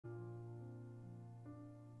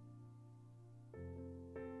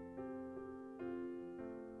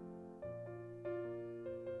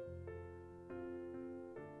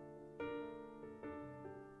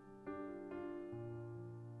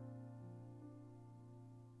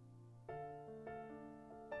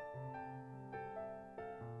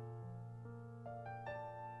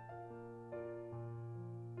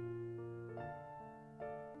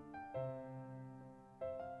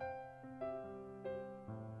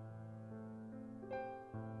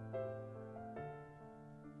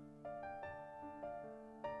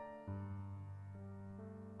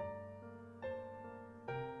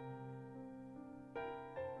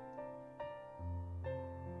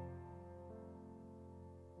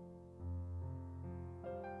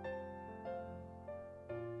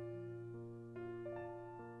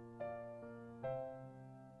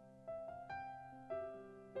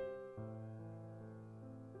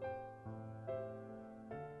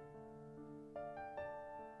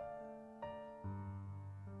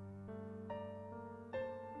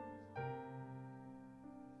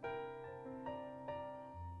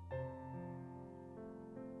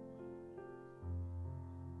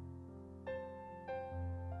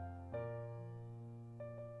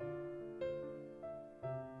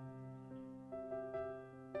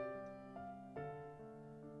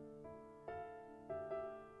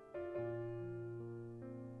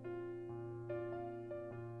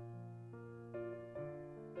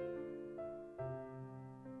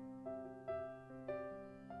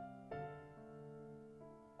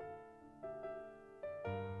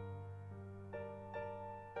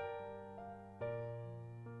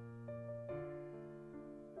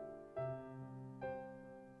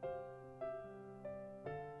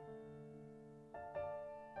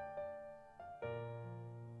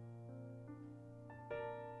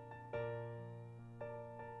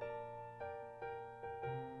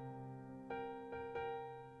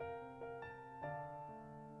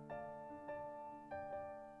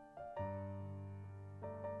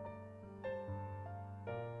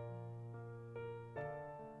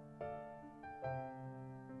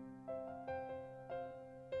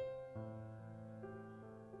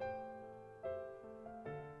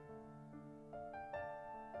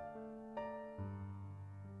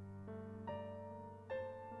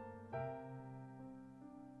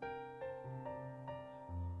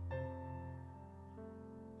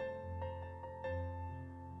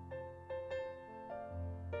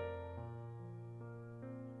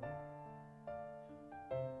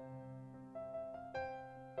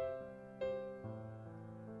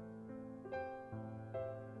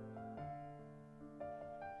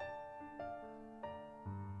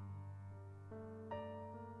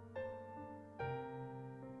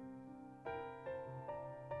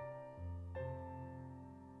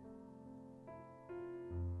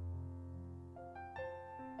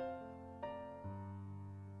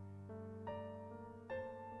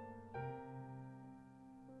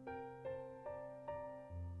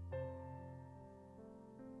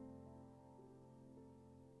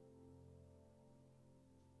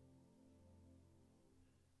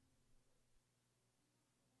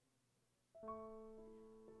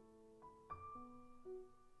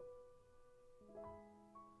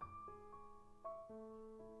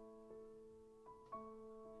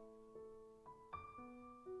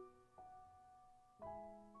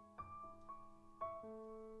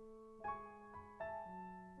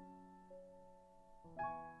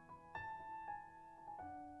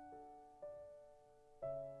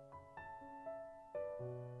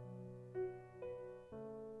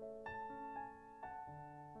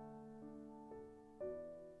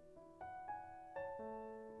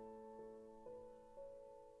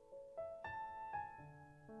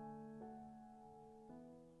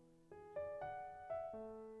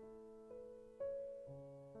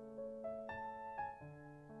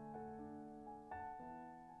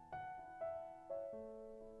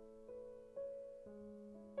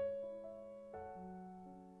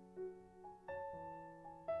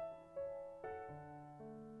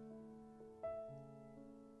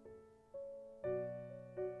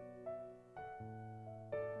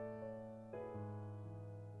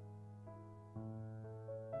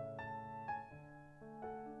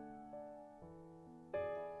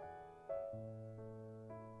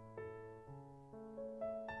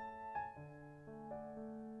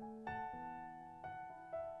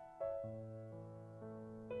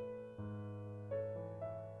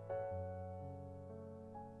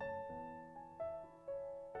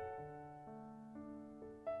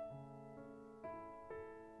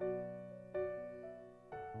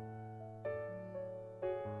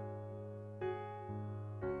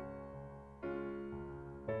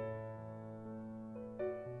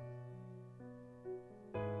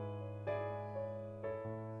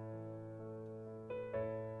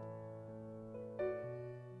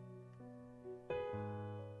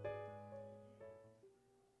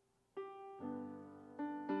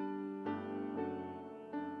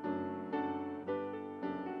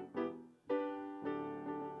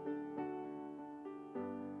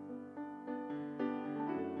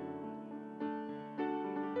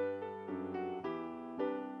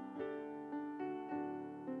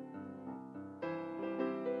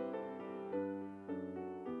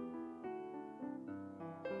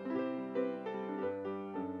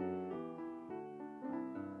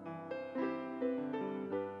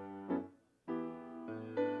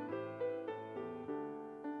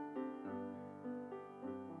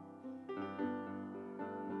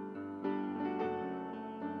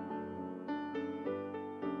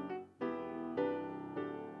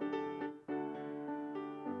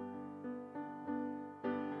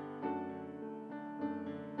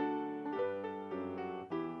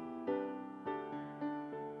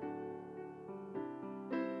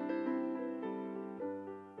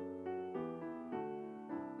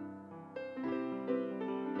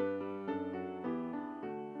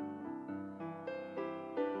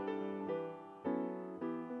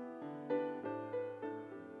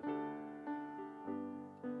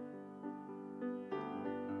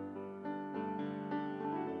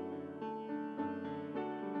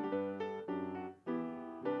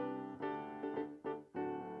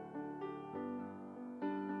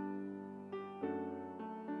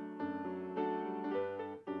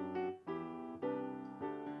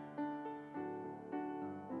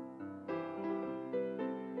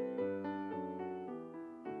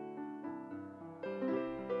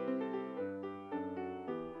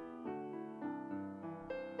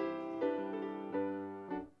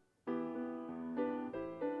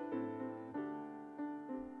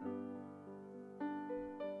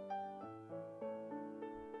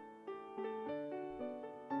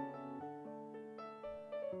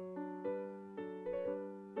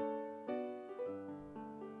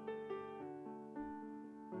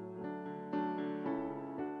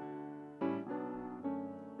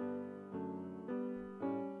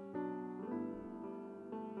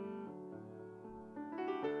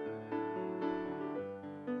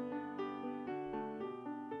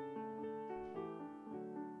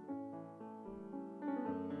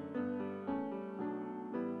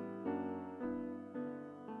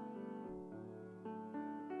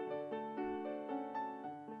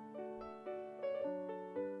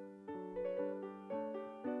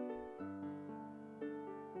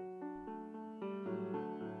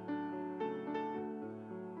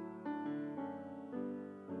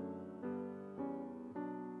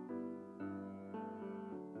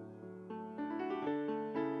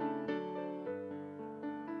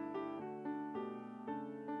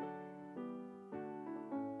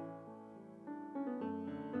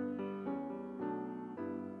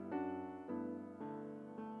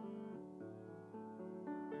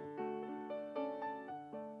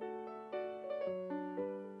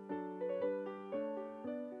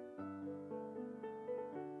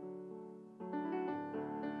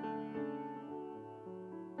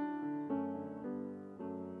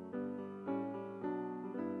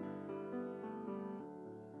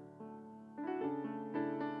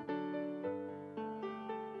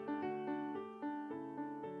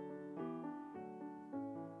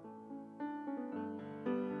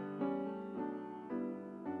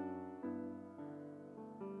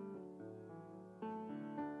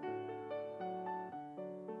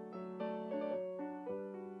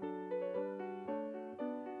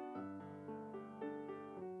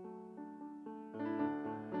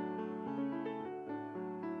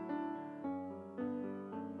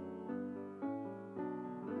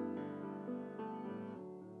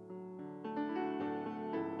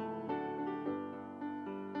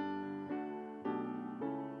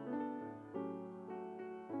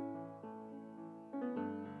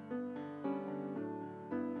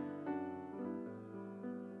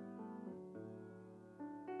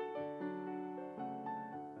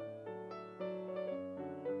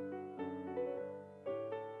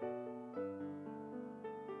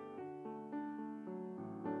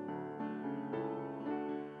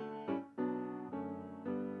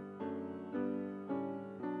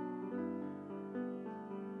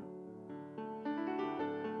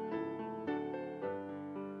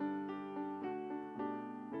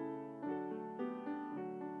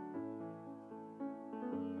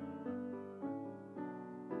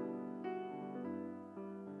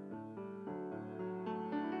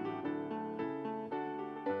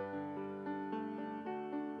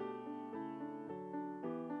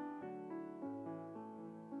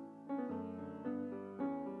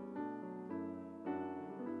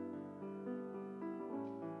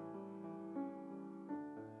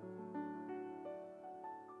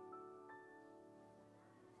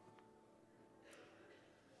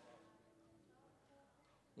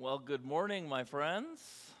Well, good morning, my friends.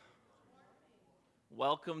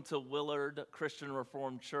 Welcome to Willard Christian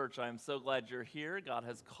Reformed Church. I am so glad you're here. God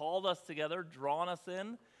has called us together, drawn us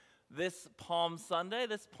in this Palm Sunday.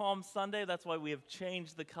 This Palm Sunday, that's why we have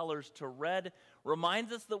changed the colors to red,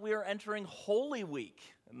 reminds us that we are entering Holy Week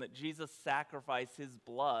and that Jesus' sacrifice, his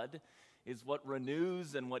blood, is what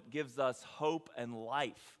renews and what gives us hope and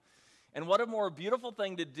life. And what a more beautiful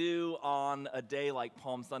thing to do on a day like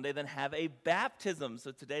Palm Sunday than have a baptism.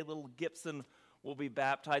 So today, little Gibson will be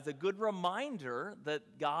baptized. A good reminder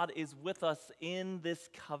that God is with us in this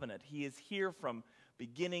covenant. He is here from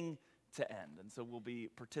beginning to end. And so we'll be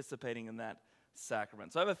participating in that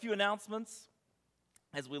sacrament. So I have a few announcements.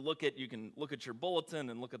 As we look at, you can look at your bulletin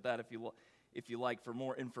and look at that if you like for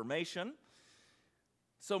more information.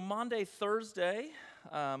 So Monday, Thursday,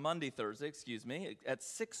 at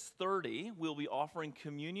 6:30, we'll be offering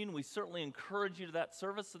communion. We certainly encourage you to that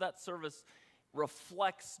service. So that service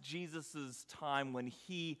reflects Jesus' time when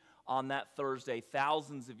he, on that Thursday,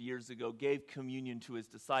 thousands of years ago, gave communion to his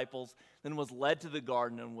disciples, then was led to the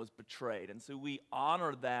garden and was betrayed. And so we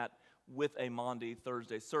honor that with a Monday,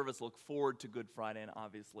 Thursday service. Look forward to Good Friday and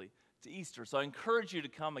obviously to Easter. So I encourage you to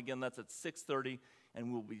come. Again, that's at 6:30,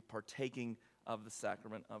 and we'll be partaking of the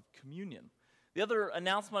sacrament of communion. The other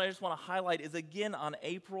announcement I just want to highlight is again on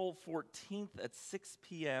April 14th at 6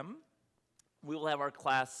 p.m., we will have our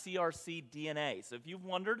class CRC DNA. So if you've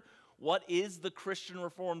wondered, what is the Christian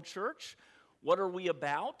Reformed Church? What are we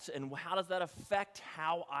about? And how does that affect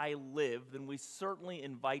how I live? Then we certainly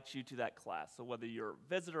invite you to that class. So whether you're a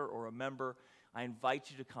visitor or a member, I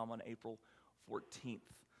invite you to come on April 14th.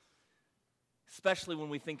 Especially when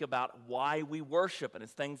we think about why we worship, and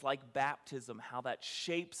it's things like baptism, how that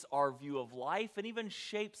shapes our view of life and even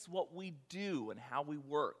shapes what we do and how we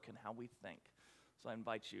work and how we think. So I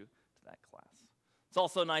invite you to that class. It's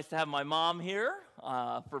also nice to have my mom here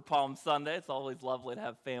for Palm Sunday. It's always lovely to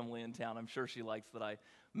have family in town. I'm sure she likes that I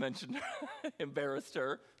mentioned her, embarrassed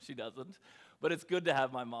her. She doesn't. But it's good to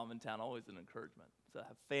have my mom in town, always an encouragement to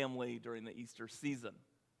have family during the Easter season.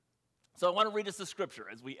 So I want to read us a scripture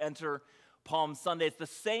as we enter Palm Sunday. It's the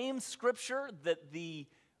same scripture that the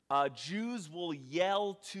Jews will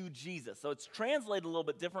yell to Jesus. So it's translated a little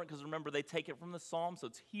bit different because remember they take it from the Psalm, so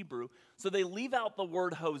it's Hebrew. So they leave out the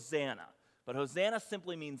word Hosanna. But Hosanna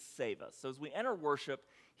simply means save us. So as we enter worship,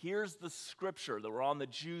 here's the scripture that were on the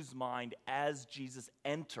Jews' mind as Jesus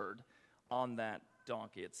entered on that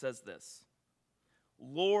donkey. It says this: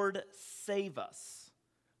 Lord, save us.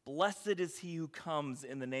 Blessed is he who comes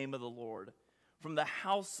in the name of the Lord. From the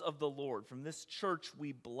house of the Lord, from this church,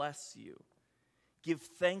 we bless you. Give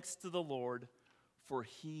thanks to the Lord, for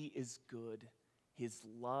he is good. His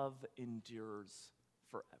love endures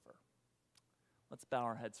forever. Let's bow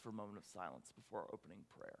our heads for a moment of silence before our opening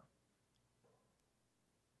prayer.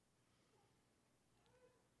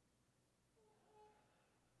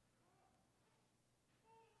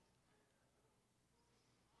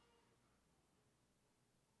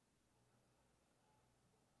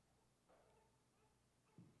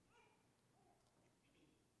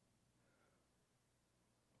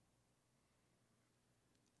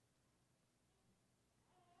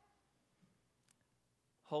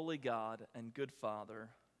 Holy God and good Father,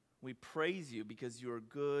 we praise you because you are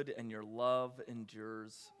good and your love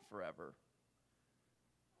endures forever.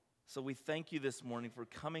 So we thank you this morning for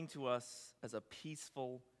coming to us as a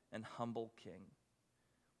peaceful and humble King.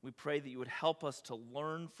 We pray that you would help us to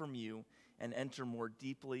learn from you and enter more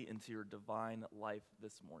deeply into your divine life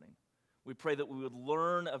this morning. We pray that we would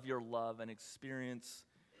learn of your love and experience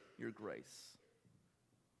your grace.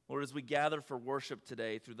 Lord, as we gather for worship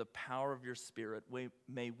today through the power of your Spirit,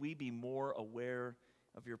 may we be more aware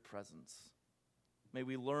of your presence. May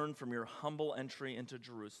we learn from your humble entry into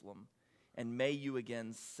Jerusalem, and may you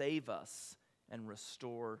again save us and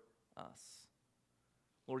restore us.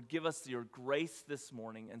 Lord, give us your grace this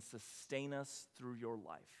morning and sustain us through your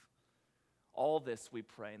life. All this we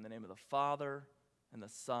pray in the name of the Father, and the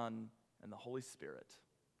Son, and the Holy Spirit.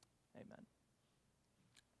 Amen.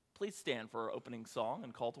 Please stand for our opening song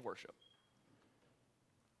and call to worship.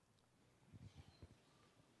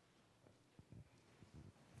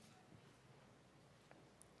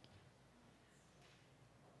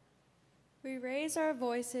 We raise our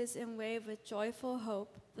voices and wave with joyful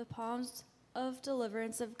hope the palms of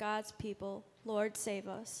deliverance of God's people. Lord, save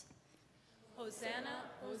us. Hosanna,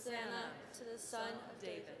 Hosanna to the Son of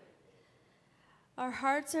David. Our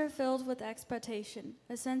hearts are filled with expectation,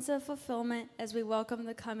 a sense of fulfillment as we welcome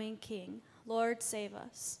the coming King. Lord, save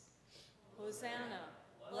us. Hosanna,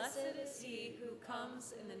 blessed is he who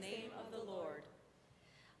comes in the name of the Lord.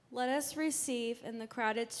 Let us receive in the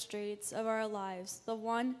crowded streets of our lives the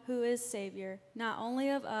one who is Savior, not only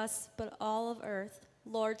of us, but all of earth.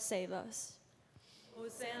 Lord, save us.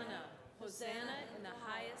 Hosanna, Hosanna in the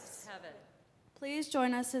highest heaven. Please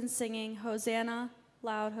join us in singing Hosanna,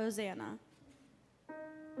 loud Hosanna.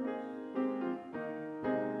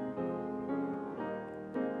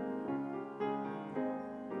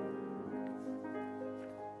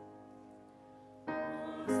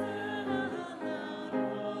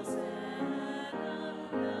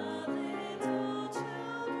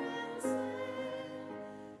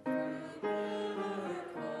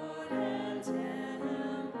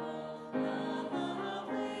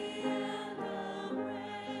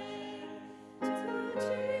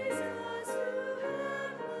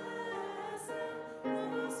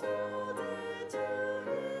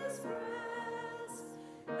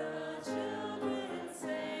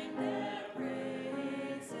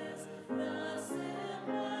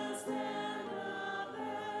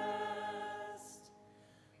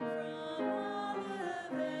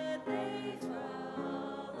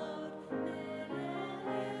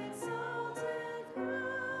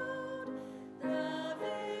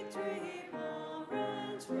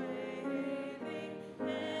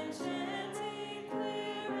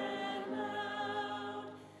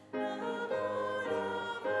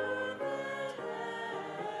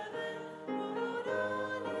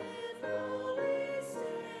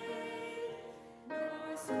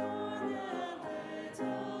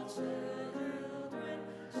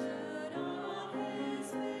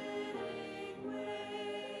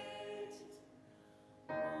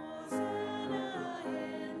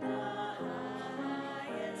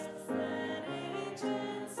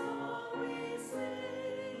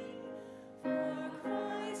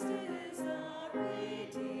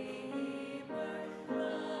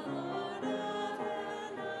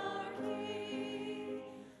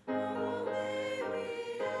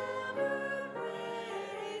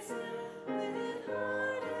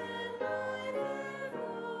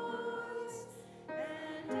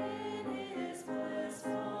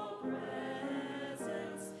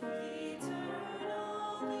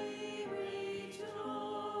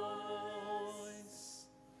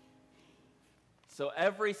 So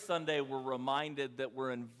every Sunday we're reminded that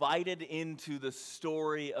we're invited into the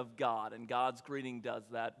story of God, and God's greeting does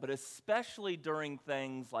that. But especially during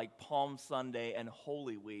things like Palm Sunday and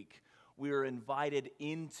Holy Week, we are invited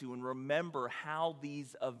into and remember how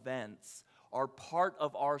these events are part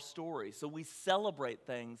of our story. So we celebrate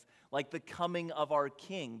things like the coming of our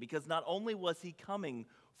King, because not only was he coming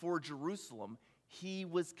for Jerusalem, he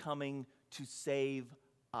was coming to save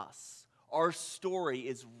us. Our story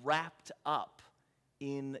is wrapped up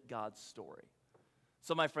in God's story.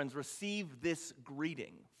 So my friends, receive this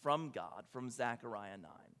greeting from God, from Zechariah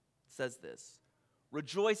 9. It says this: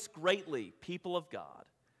 "Rejoice greatly, people of God.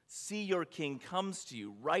 See, your King comes to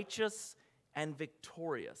you, righteous and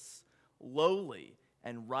victorious, lowly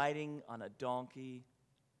and riding on a donkey."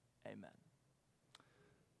 Amen.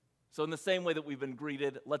 So in the same way that we've been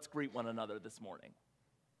greeted, let's greet one another this morning.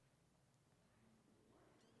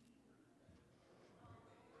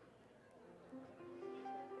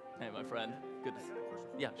 Hey, my friend. Good to see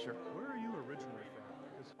you. Yeah, sure. Where are you originally from?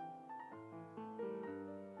 'Cause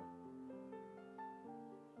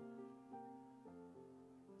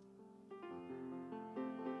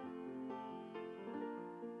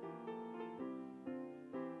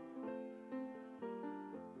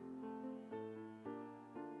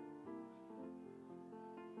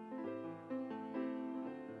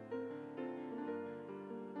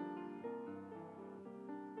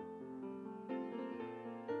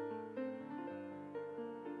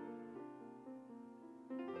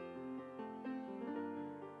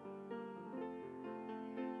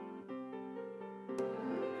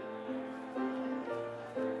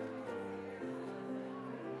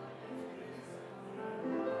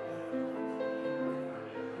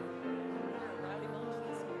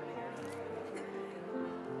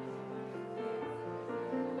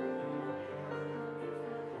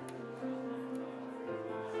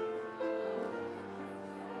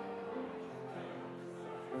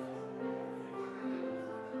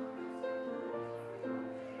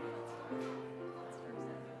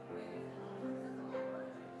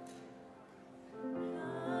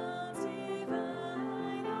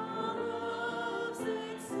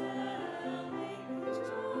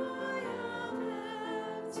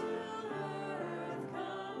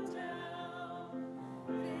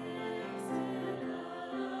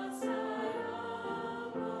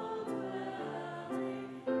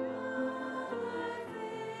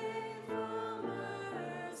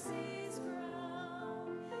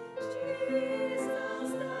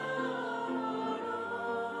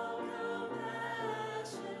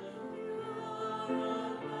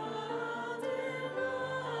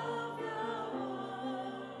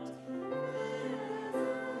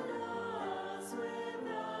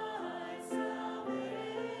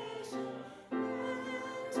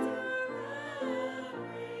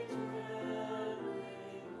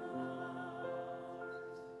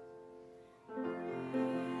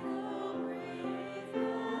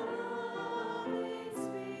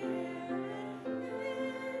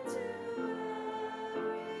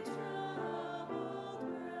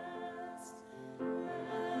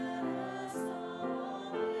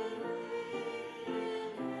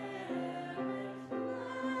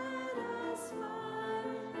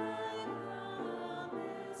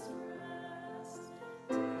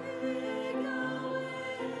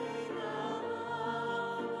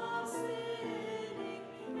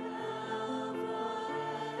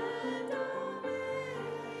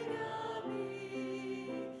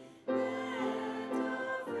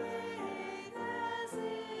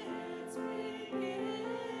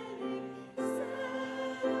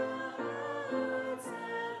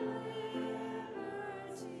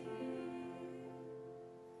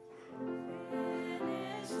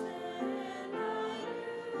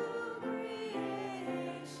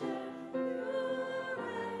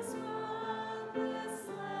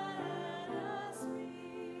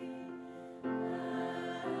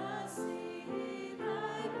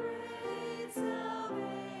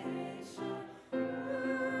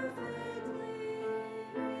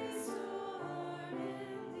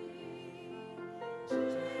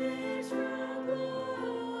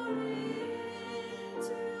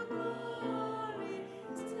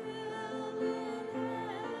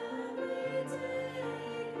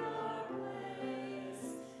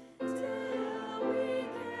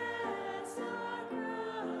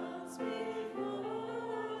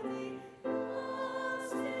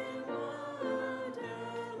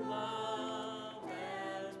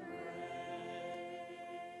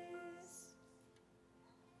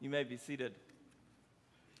may be seated.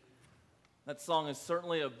 That song is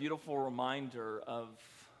certainly a beautiful reminder of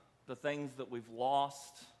the things that we've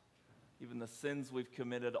lost, even the sins we've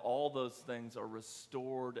committed. All those things are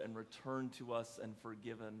restored and returned to us and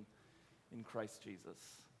forgiven in Christ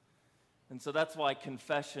Jesus. And so that's why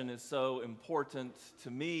confession is so important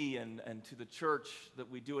to me and to the church,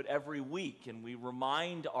 that we do it every week and we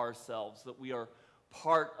remind ourselves that we are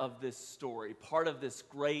part of this story, part of this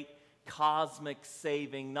great cosmic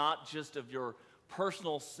saving, not just of your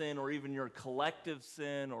personal sin or even your collective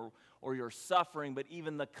sin or your suffering, but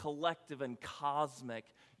even the collective and cosmic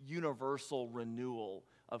universal renewal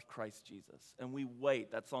of Christ Jesus. And we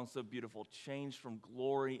wait. That song's so beautiful. Changed from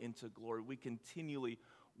glory into glory. We continually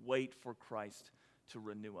wait for Christ to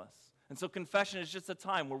renew us. And so confession is just a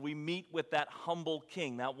time where we meet with that humble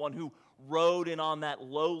king, that one who rode in on that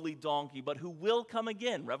lowly donkey, but who will come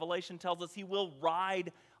again. Revelation tells us he will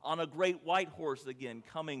ride on a great white horse again,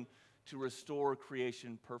 coming to restore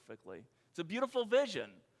creation perfectly. It's a beautiful vision,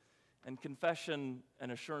 and confession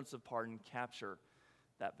and assurance of pardon capture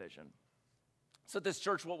that vision. So at this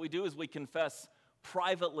church, what we do is we confess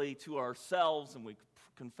privately to ourselves, and we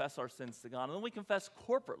confess our sins to God, and then we confess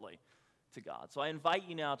corporately to God. So I invite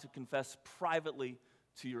you now to confess privately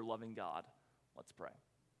to your loving God. Let's pray.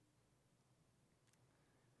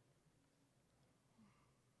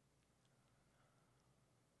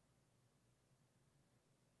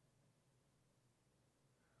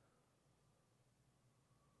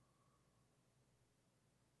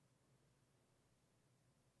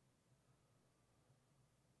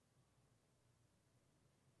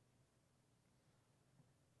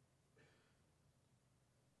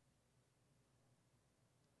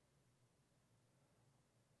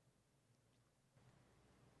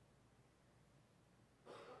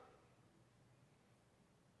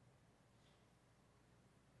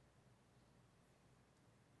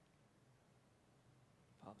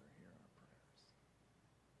 Father, hear our prayers.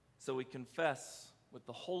 So we confess with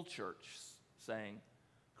the whole church, saying,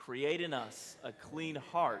 "Create in us a clean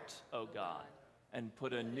heart, O God, and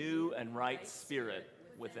put a new and right spirit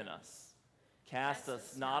within us. Cast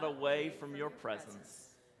us not away from your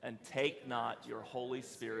presence, and take not your Holy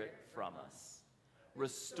Spirit from us.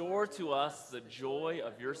 Restore to us the joy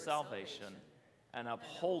of your salvation, and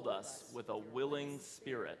uphold us with a willing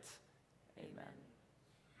spirit." Amen.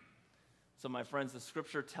 So my friends, the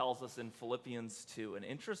scripture tells us in Philippians 2, an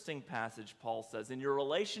interesting passage. Paul says, "In your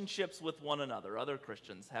relationships with one another, other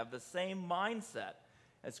Christians, have the same mindset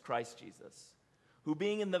as Christ Jesus, who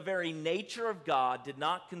being in the very nature of God, did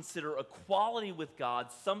not consider equality with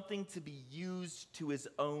God something to be used to his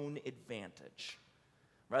own advantage.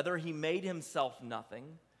 Rather, he made himself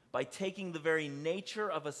nothing by taking the very nature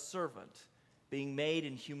of a servant, being made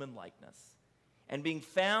in human likeness. And being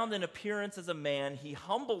found in appearance as a man, he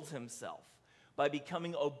humbled himself by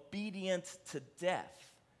becoming obedient to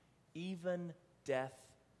death, even death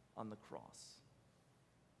on the cross."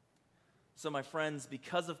 So, my friends,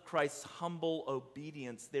 because of Christ's humble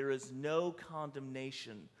obedience, there is no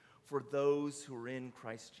condemnation for those who are in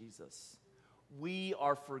Christ Jesus. We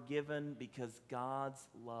are forgiven because God's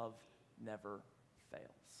love never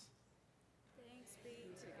fails. Thanks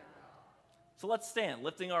be to God. So let's stand,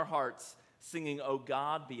 lifting our hearts, singing, "O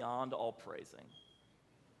God, beyond all praising."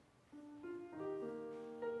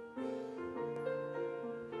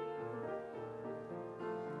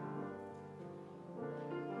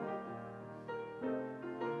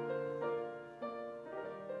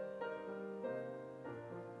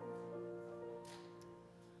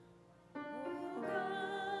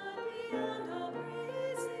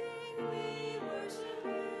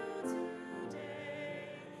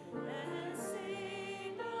 Let's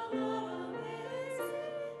sing the love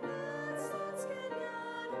amazing, that's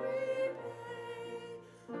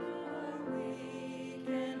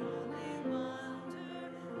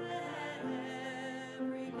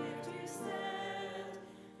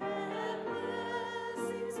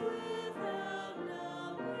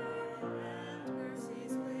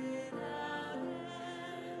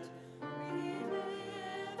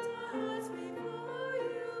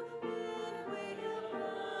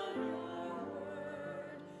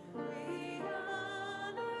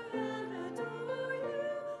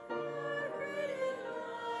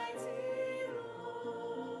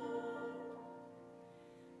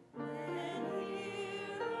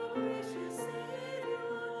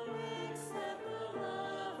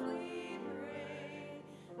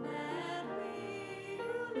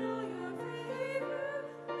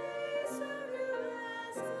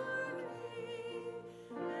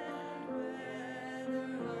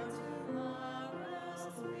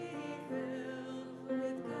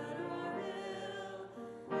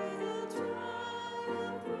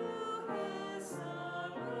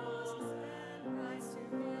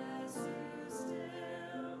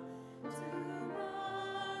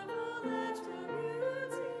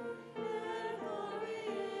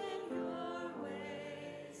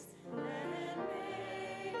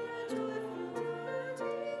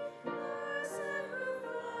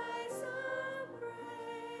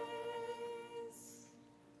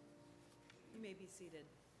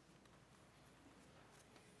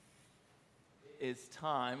is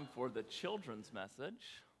time for the children's message.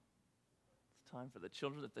 It's time for the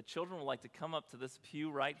children. If the children would like to come up to this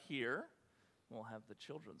pew right here, we'll have the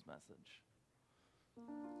children's message.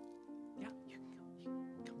 Yeah, you can go.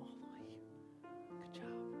 You can come all the way here. Good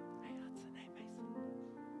job. Hey, that's it. Hey, Mason.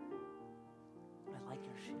 I like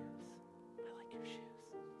your shoes. I like your shoes.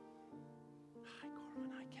 Hi,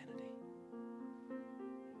 Corbin. Hi, Kennedy.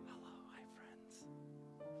 Hello. Hi, friends.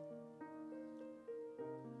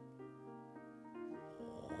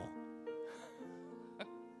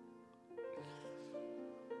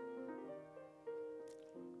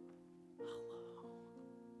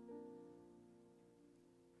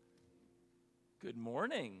 Good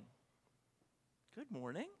morning. Good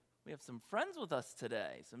morning. We have some friends with us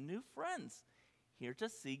today, some new friends here to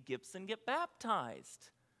see Gibson get baptized.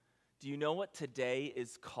 Do you know what today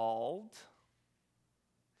is called?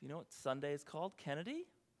 Do you know what Sunday is called, Kennedy?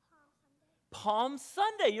 Palm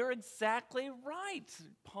Sunday. You're exactly right.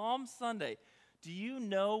 Palm Sunday. Do you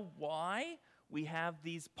know why we have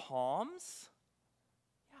these palms?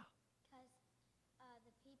 Yeah. Because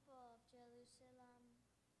the people of Jerusalem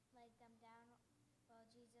laid them down while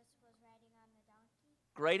Jesus was riding on the donkey.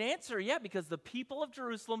 Great answer. Yeah, because the people of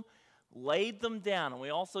Jerusalem laid them down. And we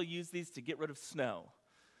also use these to get rid of snow.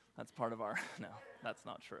 That's part of our, no, that's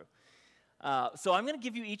not true. So I'm going to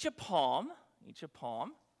give you each a palm.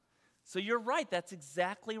 So you're right, that's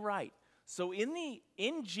exactly right. So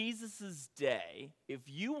in Jesus' day, if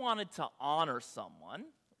you wanted to honor someone,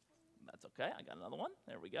 that's okay, I got another one,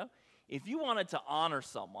 there we go. If you wanted to honor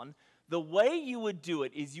someone, the way you would do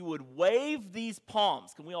it is you would wave these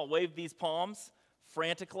palms. Can we all wave these palms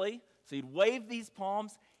frantically? So you'd wave these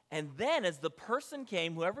palms, and then as the person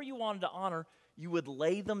came, whoever you wanted to honor, you would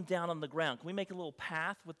lay them down on the ground. Can we make a little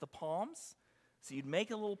path with the palms? So you'd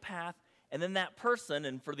make a little path, and then that person,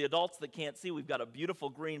 and for the adults that can't see, we've got a beautiful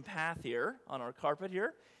green path here on our carpet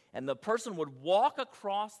here, and the person would walk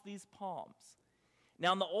across these palms.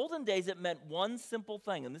 Now, in the olden days, it meant one simple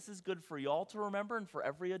thing, and this is good for y'all to remember and for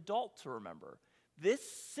every adult to remember. This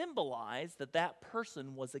symbolized that that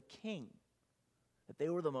person was a king, that they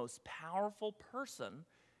were the most powerful person,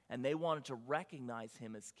 and they wanted to recognize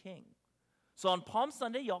him as king. So on Palm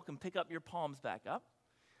Sunday, y'all can pick up your palms back up.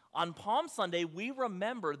 On Palm Sunday, we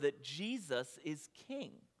remember that Jesus is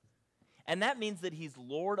king. And that means that he's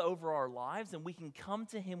Lord over our lives, and we can come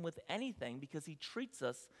to him with anything because he treats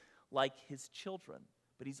us like his children.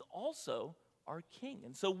 But he's also our king.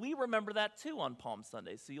 And so we remember that too on Palm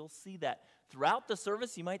Sunday. So you'll see that throughout the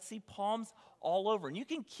service. You might see palms all over, and you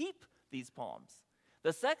can keep these palms.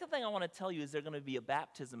 The second thing I want to tell you is there's going to be a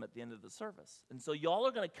baptism at the end of the service. And so y'all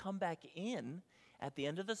are going to come back in at the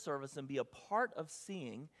end of the service and be a part of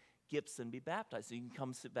seeing Gibson be baptized. So you can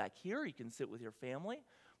come sit back here, you can sit with your family,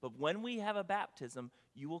 but when we have a baptism,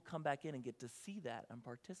 you will come back in and get to see that and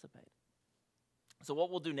participate. So what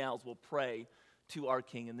we'll do now is we'll pray to our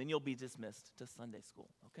King, and then you'll be dismissed to Sunday school,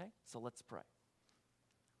 okay? So let's pray.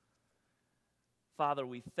 Father,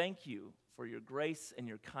 we thank you for your grace and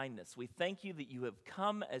your kindness. We thank you that you have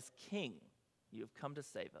come as King. You have come to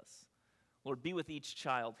save us. Lord, be with each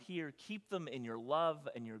child here. Keep them in your love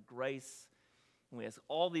and your grace. And we ask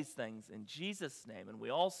all these things in Jesus' name. And we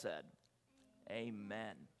all said,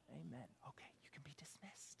 amen. Amen. Okay, you can be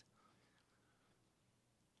dismissed.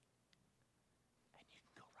 And you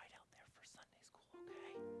can go right out there for Sunday school,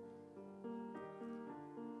 okay?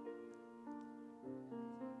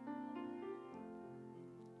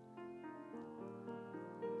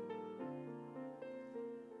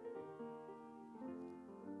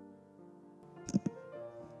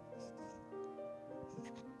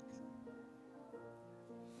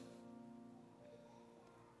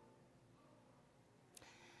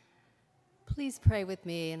 Please pray with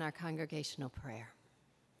me in our congregational prayer.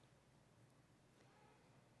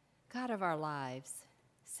 God of our lives,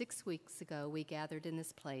 6 weeks ago we gathered in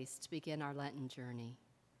this place to begin our Lenten journey.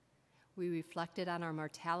 We reflected on our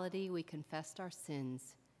mortality, we confessed our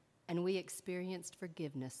sins, and we experienced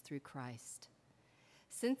forgiveness through Christ.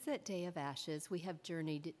 Since that day of ashes, we have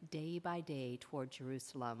journeyed day by day toward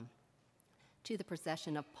Jerusalem, to the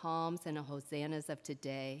procession of palms and hosannas of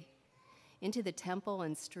today, into the temple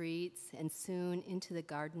and streets, and soon into the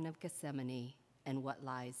Garden of Gethsemane and what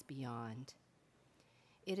lies beyond.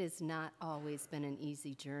 It has not always been an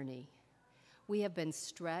easy journey. We have been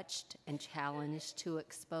stretched and challenged to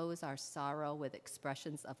expose our sorrow with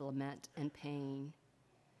expressions of lament and pain.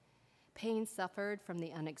 Pain suffered from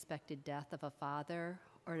the unexpected death of a father,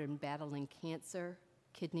 or in battling cancer,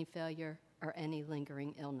 kidney failure, or any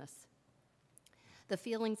lingering illness. The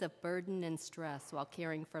feelings of burden and stress while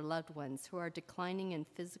caring for loved ones who are declining in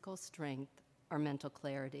physical strength or mental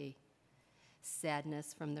clarity.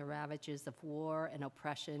 sadness from the ravages of war and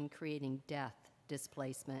oppression, creating death,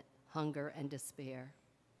 displacement, hunger, and despair.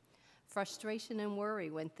 Frustration and worry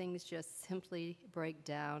when things just simply break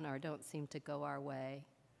down or don't seem to go our way.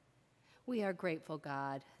 We are grateful,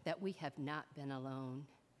 God, that we have not been alone.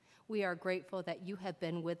 We are grateful that you have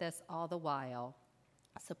been with us all the while,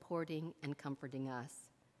 supporting and comforting us.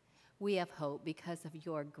 We have hope because of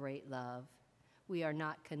your great love. We are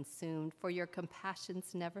not consumed, for your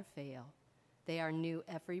compassions never fail. They are new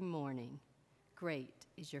every morning. Great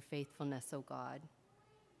is your faithfulness, O God.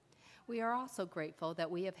 We are also grateful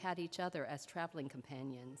that we have had each other as traveling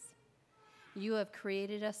companions. You have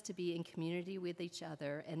created us to be in community with each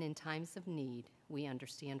other, and in times of need, we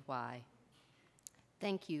understand why.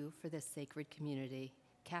 Thank you for this sacred community,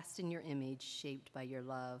 cast in your image, shaped by your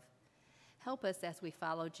love. Help us as we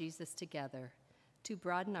follow Jesus together to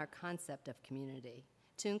broaden our concept of community,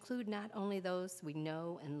 to include not only those we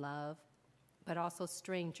know and love, but also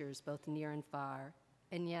strangers both near and far,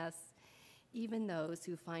 and yes, even those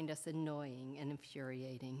who find us annoying and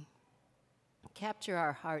infuriating. Capture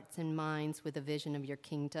our hearts and minds with a vision of your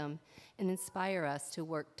kingdom and inspire us to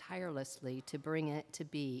work tirelessly to bring it to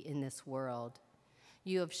be in this world.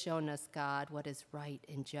 You have shown us, God, what is right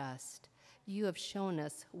and just. You have shown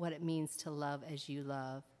us what it means to love as you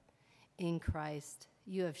love. In Christ,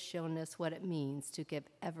 you have shown us what it means to give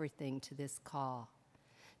everything to this call,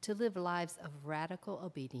 to live lives of radical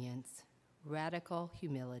obedience, radical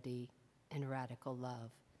humility, and radical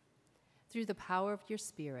love. Through the power of your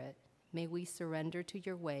Spirit, may we surrender to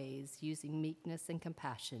your ways, using meekness and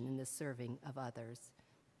compassion in the serving of others.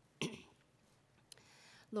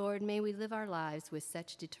 Lord, may we live our lives with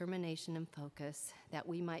such determination and focus that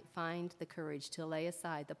we might find the courage to lay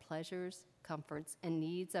aside the pleasures, comforts, and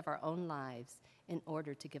needs of our own lives in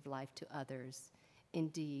order to give life to others,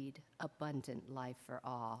 indeed, abundant life for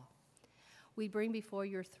all. We bring before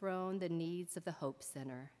your throne the needs of the Hope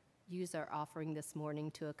Center. Use our offering this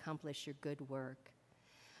morning to accomplish your good work.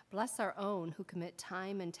 Bless our own who commit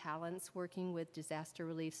time and talents working with disaster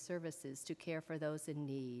relief services to care for those in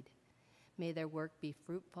need. May their work be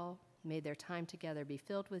fruitful, may their time together be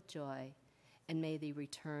filled with joy, and may they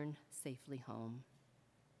return safely home.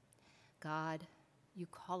 God, you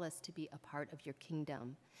call us to be a part of your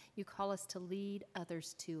kingdom. You call us to lead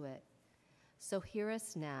others to it. So hear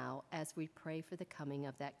us now as we pray for the coming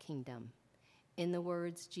of that kingdom, in the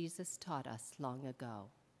words Jesus taught us long ago.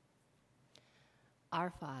 Our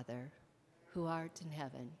Father, who art in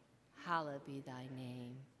heaven, hallowed be thy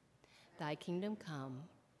name. Thy kingdom come,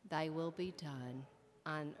 thy will be done,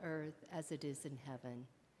 on earth as it is in heaven.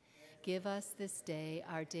 Give us this day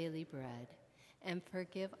our daily bread, and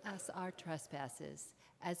forgive us our trespasses,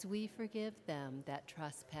 as we forgive them that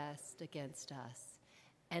trespass against us.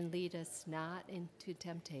 And lead us not into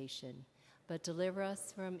temptation, but deliver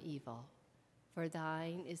us from evil. For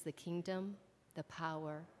thine is the kingdom, the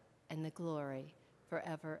power, and the glory,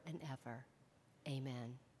 forever and ever.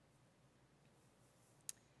 Amen.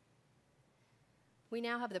 We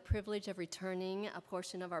now have the privilege of returning a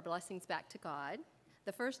portion of our blessings back to God.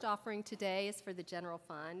 The first offering today is for the general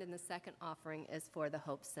fund, and the second offering is for the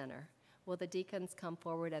Hope Center. Will the deacons come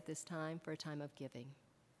forward at this time for a time of giving?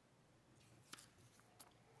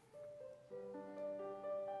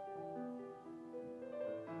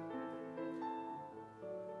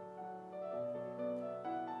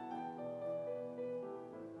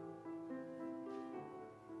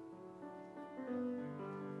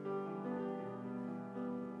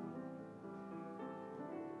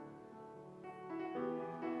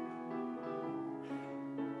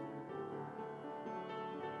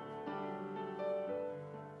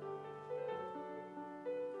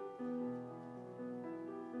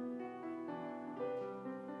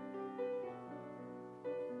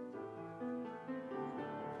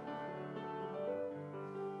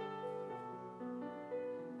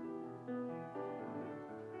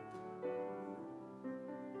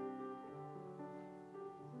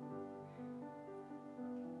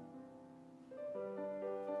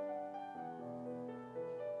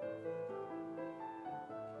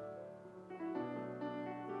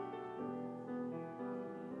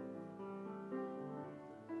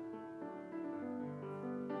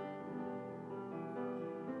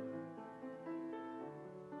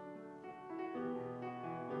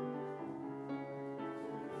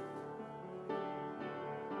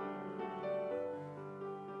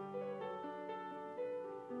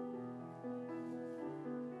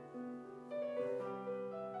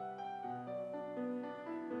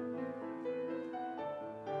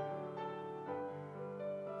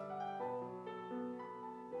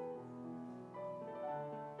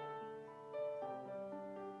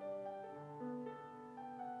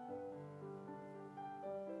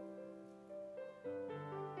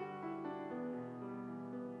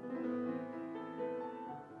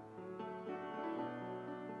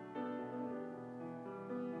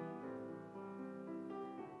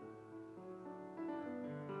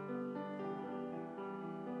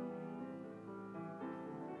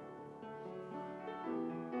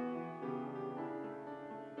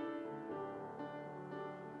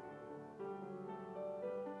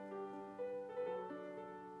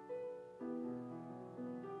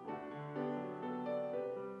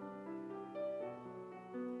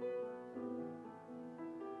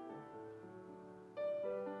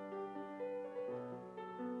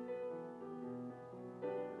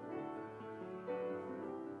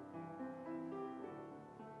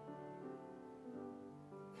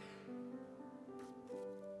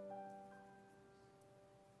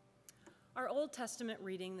 Old Testament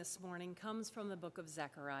reading this morning comes from the book of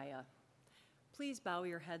Zechariah. Please bow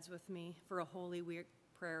your heads with me for a holy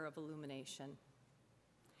prayer of illumination.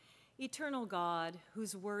 Eternal God,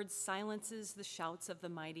 whose word silences the shouts of the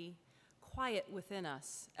mighty, quiet within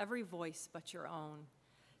us every voice but your own.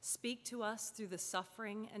 Speak to us through the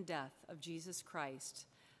suffering and death of Jesus Christ,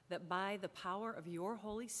 that by the power of your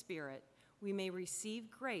Holy Spirit we may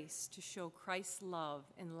receive grace to show Christ's love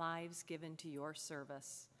in lives given to your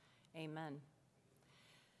service. Amen.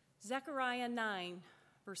 Zechariah 9,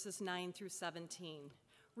 verses 9 through 17.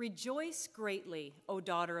 Rejoice greatly, O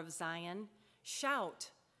daughter of Zion.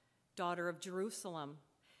 Shout, daughter of Jerusalem.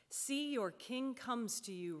 See, your king comes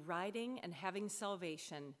to you riding and having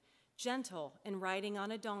salvation, gentle and riding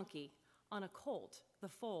on a donkey, on a colt, the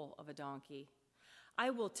foal of a donkey.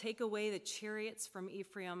 I will take away the chariots from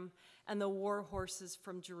Ephraim and the war horses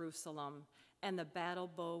from Jerusalem, and the battle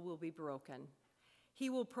bow will be broken.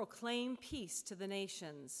 He will proclaim peace to the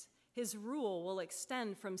nations. His rule will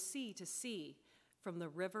extend from sea to sea, from the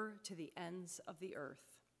river to the ends of the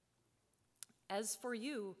earth. As for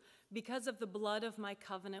you, because of the blood of my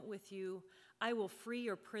covenant with you, I will free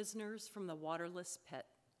your prisoners from the waterless pit.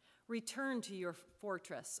 Return to your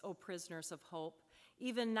fortress, O prisoners of hope.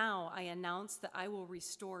 Even now I announce that I will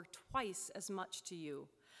restore twice as much to you.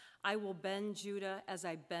 I will bend Judah as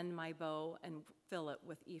I bend my bow and fill it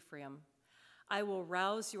with Ephraim. I will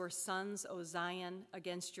rouse your sons, O Zion,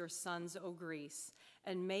 against your sons, O Greece,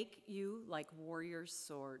 and make you like warrior's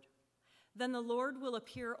sword. Then the Lord will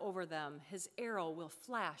appear over them. His arrow will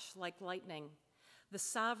flash like lightning. The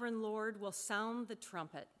sovereign Lord will sound the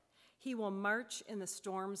trumpet. He will march in the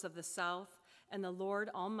storms of the south, and the Lord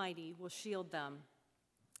Almighty will shield them.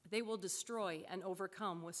 They will destroy and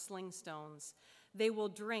overcome with sling stones. They will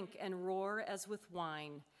drink and roar as with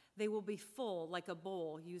wine. They will be full like a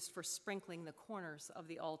bowl used for sprinkling the corners of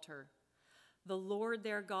the altar. The Lord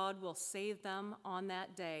their God will save them on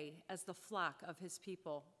that day as the flock of his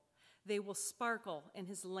people. They will sparkle in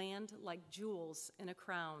his land like jewels in a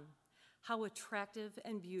crown. How attractive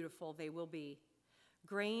and beautiful they will be.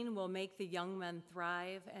 Grain will make the young men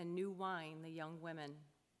thrive, and new wine the young women.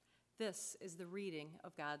 This is the reading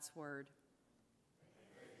of God's word.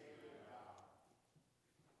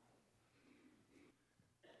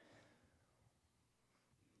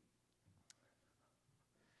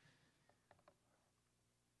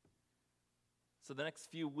 So the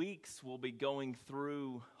next few weeks, we'll be going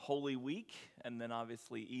through Holy Week, and then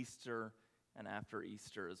obviously Easter, and after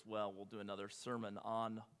Easter as well, we'll do another sermon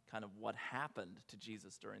on kind of what happened to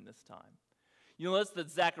Jesus during this time. You'll notice that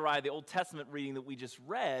Zechariah, the Old Testament reading that we just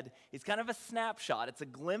read, is kind of a snapshot. It's a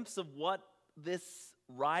glimpse of what this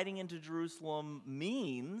riding into Jerusalem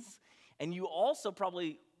means, and you also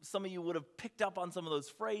probably, some of you would have picked up on some of those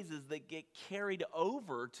phrases that get carried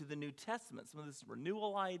over to the New Testament. Some of this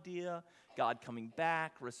renewal idea, God coming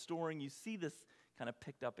back, restoring. You see this kind of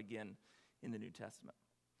picked up again in the New Testament.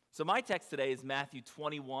 So my text today is Matthew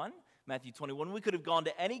 21. Matthew 21, we could have gone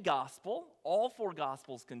to any gospel. All four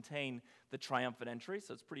gospels contain the triumphant entry,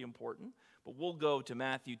 so it's pretty important. But we'll go to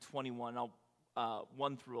Matthew 21,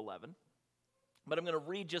 1 through 11. But I'm going to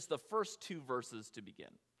read just the first two verses to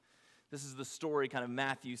begin. This is the story, kind of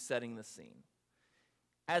Matthew setting the scene.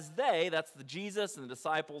 As they, that's the Jesus and the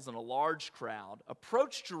disciples and a large crowd,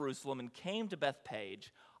 approached Jerusalem and came to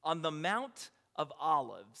Bethphage on the Mount of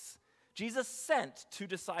Olives, Jesus sent two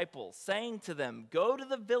disciples, saying to them, "Go to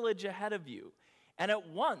the village ahead of you, and at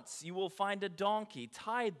once you will find a donkey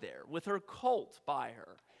tied there with her colt by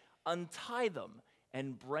her. Untie them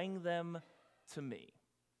and bring them to me."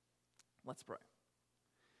 Let's pray.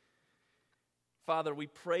 Father, we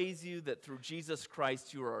praise you that through Jesus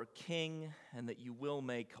Christ you are our King and that you will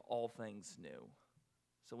make all things new.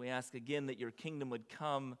 So we ask again that your kingdom would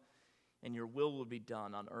come and your will would be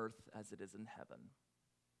done on earth as it is in heaven.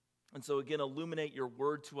 And so again, illuminate your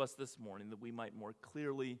word to us this morning that we might more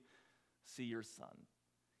clearly see your Son.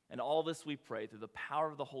 And all this we pray through the power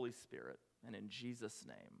of the Holy Spirit, and in Jesus'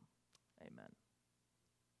 name, amen.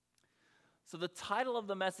 So the title of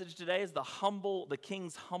the message today is the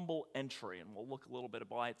King's Humble Entry, and we'll look a little bit at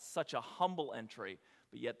why it's such a humble entry,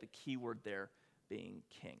 but yet the key word there being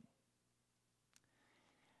king.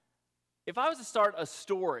 If I was to start a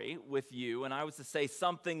story with you and I was to say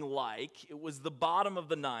something like, it was the bottom of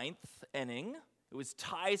the ninth inning, it was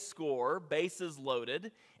tie score, bases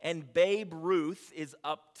loaded, and Babe Ruth is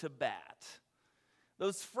up to bat.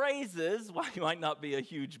 Those phrases, while you might not be a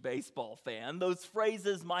huge baseball fan, those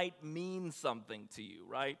phrases might mean something to you,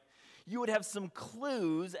 right? You would have some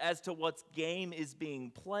clues as to what game is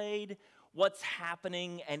being played, what's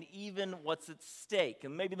happening, and even what's at stake.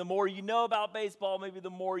 And maybe the more you know about baseball, maybe the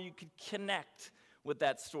more you could connect with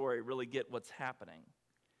that story, really get what's happening.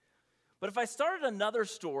 But if I started another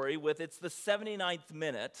story with it's the 79th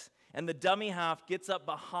minute, and the dummy half gets up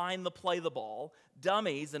behind the play the ball,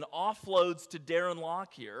 dummies, and offloads to Darren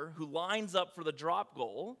Lockyer, who lines up for the drop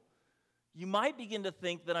goal, you might begin to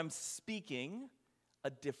think that I'm speaking a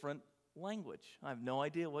different language. I have no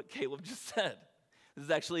idea what Caleb just said. This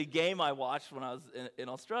is actually a game I watched when I was in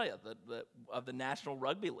Australia, of the National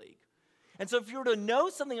Rugby League. And so if you were to know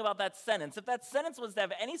something about that sentence, if that sentence was to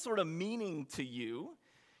have any sort of meaning to you,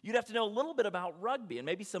 you'd have to know a little bit about rugby, and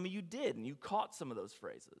maybe some of you did, and you caught some of those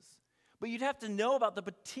phrases. But you'd have to know about the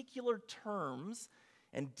particular terms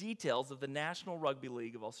and details of the National Rugby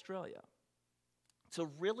League of Australia to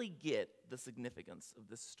really get the significance of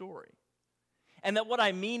this story. And that what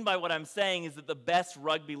I mean by what I'm saying is that the best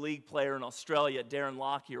rugby league player in Australia, Darren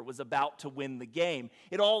Lockyer, was about to win the game.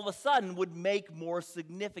 It all of a sudden would make more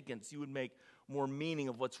significance. You would make more meaning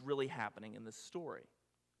of what's really happening in this story.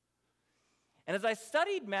 And as I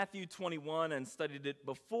studied Matthew 21 and studied it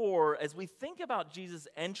before, as we think about Jesus'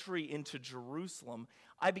 entry into Jerusalem,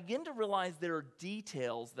 I begin to realize there are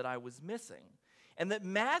details that I was missing. And that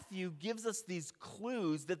Matthew gives us these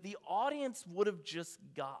clues that the audience would have just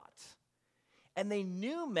got. And they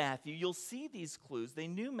knew Matthew, you'll see these clues, they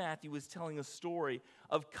knew Matthew was telling a story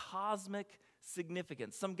of cosmic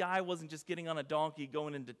significance. Some guy wasn't just getting on a donkey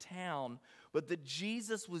going into town, but that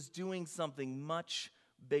Jesus was doing something much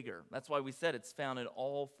bigger. That's why we said it's found in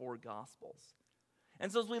all four Gospels. And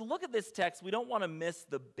so as we look at this text, we don't want to miss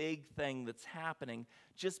the big thing that's happening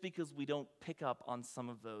just because we don't pick up on some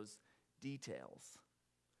of those details.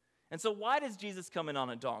 And so why does Jesus come in on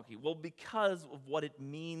a donkey? Well, because of what it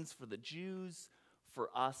means for the Jews, for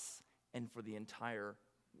us, and for the entire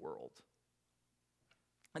world.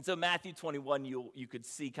 And so Matthew 21, you could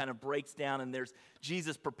see, kind of breaks down, and there's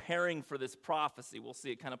Jesus preparing for this prophecy. We'll see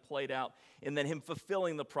it kind of played out, and then him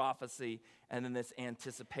fulfilling the prophecy, and then this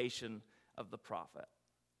anticipation of the prophet.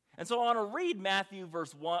 And so I want to read Matthew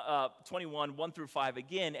 21, 1 through 5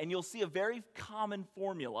 again, and you'll see a very common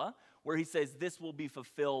formula where he says this will be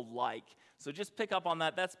fulfilled like. So just pick up on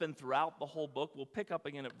that. That's been throughout the whole book. We'll pick up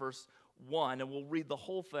again at verse 1, and we'll read the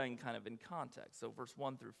whole thing kind of in context. So verse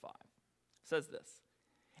 1 through 5 says this.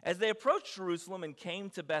 As they approached Jerusalem and came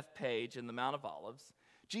to Bethphage in the Mount of Olives,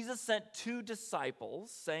 Jesus sent 2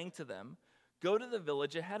 disciples, saying to them, "Go to the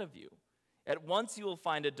village ahead of you. At once you will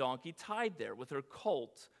find a donkey tied there with her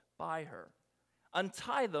colt by her.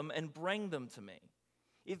 Untie them and bring them to me.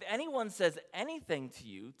 If anyone says anything to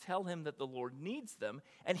you, tell him that the Lord needs them,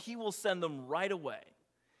 and he will send them right away."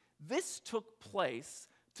 This took place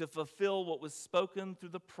to fulfill what was spoken through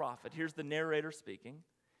the prophet. Here's the narrator speaking.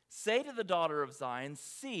 "Say to the daughter of Zion,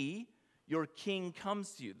 see, your king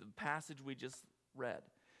comes to you." The passage we just read.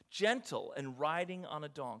 "Gentle and riding on a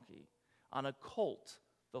donkey, on a colt,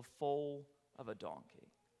 the foal of a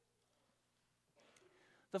donkey."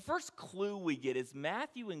 The first clue we get is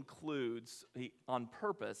Matthew includes, on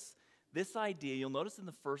purpose, this idea, you'll notice in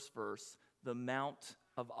the first verse, the Mount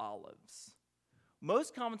of Olives.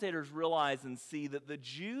 Most commentators realize and see that the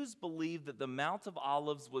Jews believed that the Mount of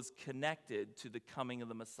Olives was connected to the coming of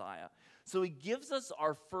the Messiah. So he gives us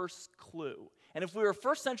our first clue. And if we were a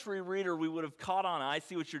first century reader, we would have caught on, I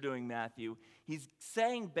see what you're doing, Matthew. He's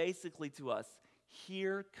saying basically to us,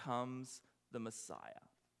 here comes the Messiah.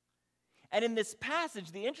 And in this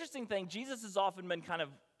passage, the interesting thing, Jesus has often been kind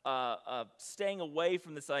of staying away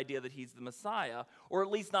from this idea that he's the Messiah, or at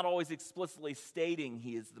least not always explicitly stating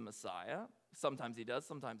he is the Messiah. Sometimes he does,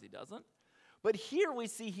 sometimes he doesn't. But here we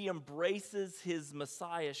see he embraces his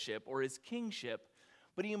messiahship or his kingship,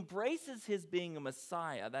 but he embraces his being a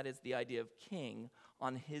Messiah, that is the idea of king,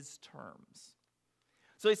 on his terms.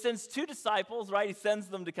 So he sends 2 disciples, right? He sends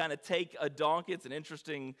them to kind of take a donkey. It's an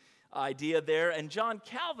interesting idea there. And John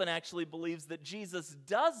Calvin actually believes that Jesus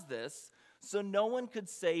does this so no one could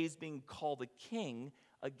say he's being called a king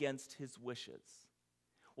against his wishes.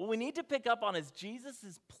 What we need to pick up on is Jesus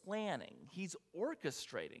is planning. He's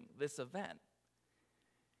orchestrating this event.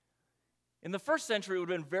 In the first century, it would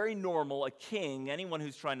have been very normal, a king, anyone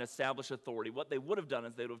who's trying to establish authority, what they would have done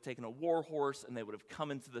is they would have taken a war horse and they would have come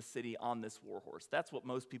into the city on this war horse. That's what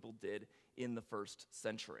most people did in the first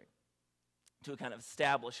century, to kind of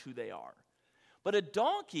establish who they are. But a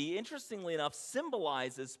donkey, interestingly enough,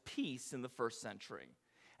 symbolizes peace in the first century.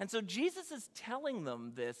 And so Jesus is telling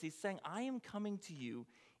them this. He's saying, I am coming to you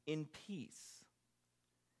in peace.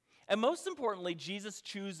 And most importantly, Jesus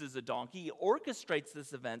chooses a donkey. He orchestrates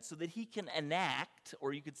this event so that he can enact,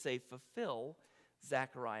 or you could say fulfill,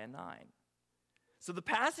 Zechariah 9. So the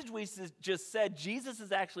passage we just said, Jesus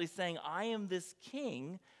is actually saying, I am this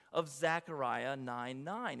king of Zechariah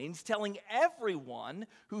 9:9. And he's telling everyone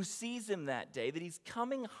who sees him that day that he's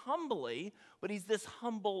coming humbly, but he's this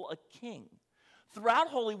humble a king. Throughout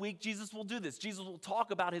Holy Week, Jesus will do this. Jesus will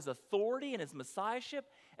talk about his authority and his messiahship,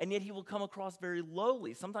 and yet he will come across very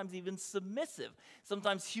lowly, sometimes even submissive,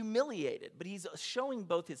 sometimes humiliated. But he's showing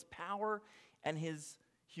both his power and his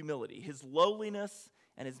humility, his lowliness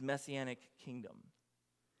and his messianic kingdom.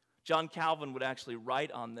 John Calvin would actually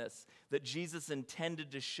write on this, that Jesus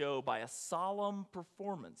intended to show by a solemn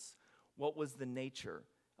performance what was the nature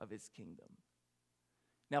of his kingdom.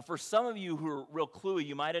 Now, for some of you who are real cluey,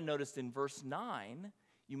 you might have noticed in verse 9,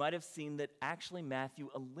 you might have seen that actually Matthew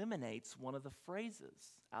eliminates one of the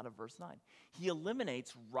phrases out of verse 9. He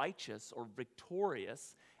eliminates righteous or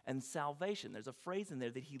victorious and salvation. There's a phrase in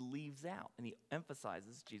there that he leaves out, and he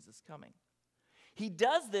emphasizes Jesus coming. He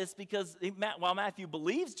does this because while Matthew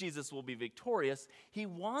believes Jesus will be victorious, he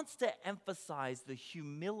wants to emphasize the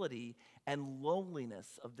humility and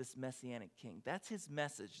lowliness of this messianic king. That's his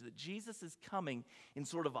message, that Jesus is coming in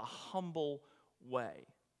sort of a humble way.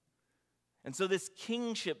 And so this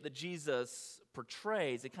kingship that Jesus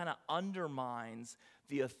portrays, it kind of undermines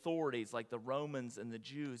the authorities like the Romans and the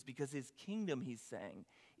Jews, because his kingdom, he's saying,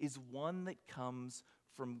 is one that comes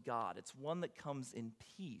from God. It's one that comes in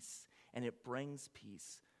peace, and it brings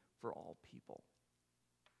peace for all people.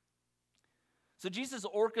 So Jesus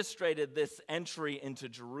orchestrated this entry into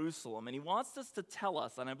Jerusalem, and he wants us to tell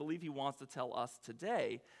us, and I believe he wants to tell us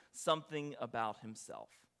today, something about himself.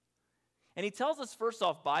 And he tells us first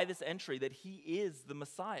off by this entry that he is the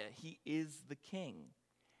Messiah. He is the King.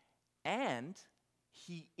 And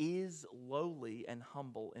he is lowly and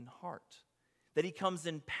humble in heart. That he comes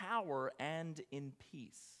in power and in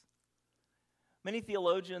peace. Many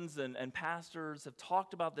theologians and pastors have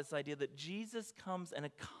talked about this idea that Jesus comes and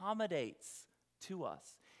accommodates to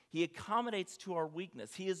us. He accommodates to our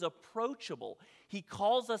weakness. He is approachable. He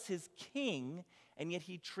calls us his king, and yet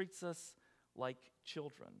he treats us like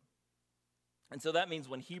children. And so that means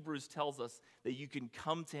when Hebrews tells us that you can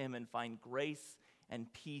come to him and find grace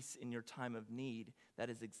and peace in your time of need, that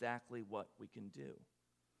is exactly what we can do.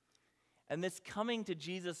 And this coming to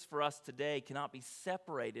Jesus for us today cannot be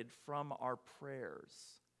separated from our prayers.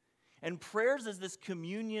 And prayers is this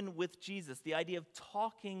communion with Jesus, the idea of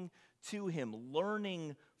talking to him,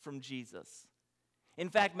 learning from Jesus. In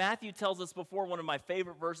fact, Matthew tells us before, one of my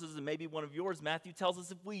favorite verses, and maybe one of yours, Matthew tells us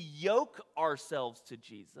if we yoke ourselves to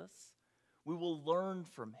Jesus, we will learn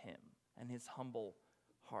from him and his humble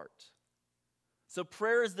heart. So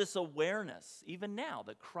prayer is this awareness, even now,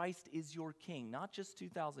 that Christ is your king, not just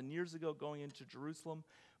 2,000 years ago going into Jerusalem,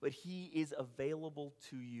 but he is available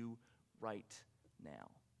to you right now.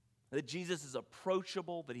 That Jesus is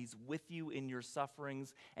approachable, that he's with you in your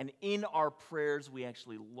sufferings, and in our prayers we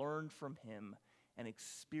actually learn from him and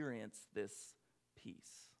experience this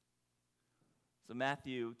peace. So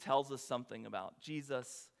Matthew tells us something about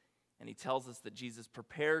Jesus, and he tells us that Jesus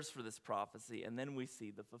prepares for this prophecy, and then we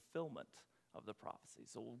see the fulfillment of the prophecy.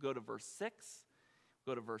 So we'll go to verse 6.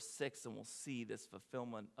 Go to verse 6 and we'll see this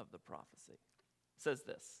fulfillment of the prophecy. It says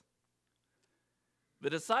this: the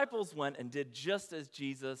disciples went and did just as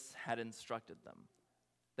Jesus had instructed them.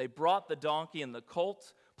 They brought the donkey and the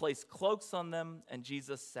colt, placed cloaks on them, and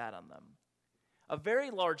Jesus sat on them. A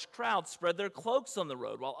very large crowd spread their cloaks on the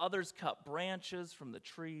road, while others cut branches from the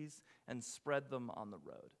trees and spread them on the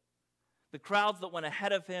road. The crowds that went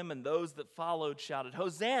ahead of him and those that followed shouted,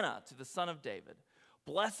 "Hosanna to the Son of David.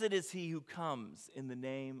 Blessed is he who comes in the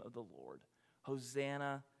name of the Lord.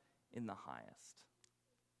 Hosanna in the highest."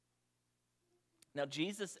 Now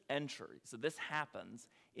Jesus enters, so this happens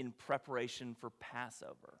in preparation for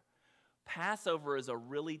Passover. Passover is a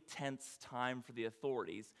really tense time for the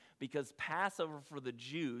authorities because Passover for the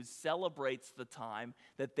Jews celebrates the time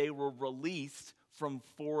that they were released from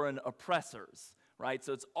foreign oppressors. Right?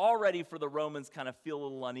 So it's already for the Romans kind of feel a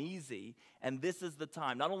little uneasy, and this is the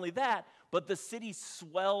time. Not only that, but the city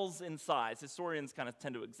swells in size. Historians kind of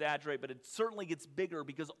tend to exaggerate, but it certainly gets bigger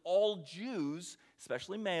because all Jews,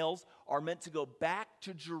 especially males, are meant to go back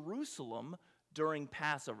to Jerusalem during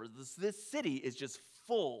Passover. This city is just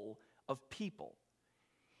full of people.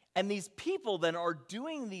 And these people then are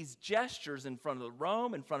doing these gestures in front of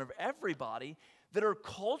Rome, in front of everybody, that are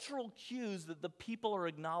cultural cues that the people are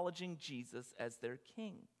acknowledging Jesus as their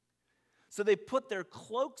king. So they put their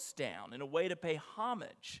cloaks down in a way to pay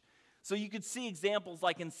homage. So you could see examples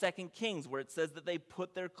like in 2 Kings where it says that they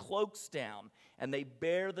put their cloaks down and they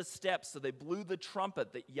bear the steps. So they blew the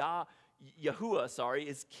trumpet that Yahuwah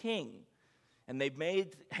is king. And they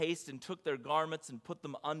made haste and took their garments and put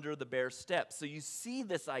them under the bare steps. So you see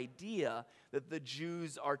this idea that the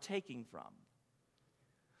Jews are taking from.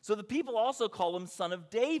 So the people also call him Son of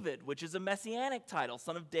David, which is a messianic title.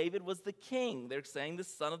 Son of David was the king. They're saying the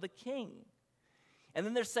Son of the King. And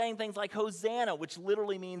then they're saying things like Hosanna, which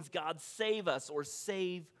literally means God save us or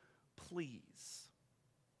save please.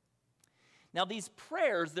 Now these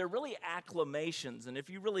prayers, they're really acclamations. And if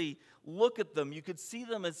you really look at them, you could see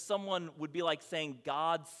them as someone would be like saying,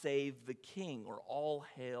 God save the king, or all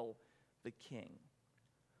hail the king.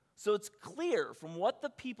 So it's clear from what the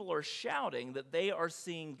people are shouting that they are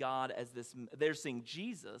seeing God as this, they're seeing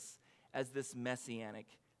Jesus as this messianic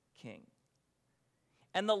king.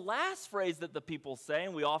 And the last phrase that the people say,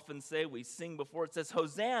 and we often say, we sing before, it says,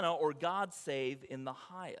 Hosanna, or God save in the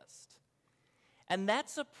highest. And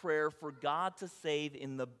that's a prayer for God to save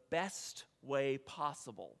in the best way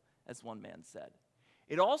possible, as one man said.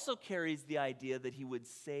 It also carries the idea that he would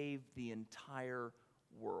save the entire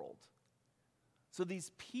world. So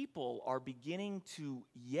these people are beginning to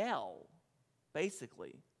yell,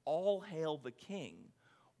 basically, all hail the king,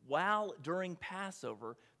 while during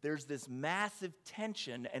Passover, there's this massive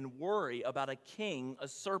tension and worry about a king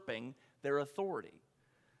usurping their authority.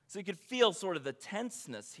 So you could feel sort of the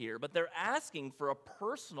tenseness here, but they're asking for a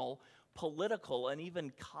personal, political, and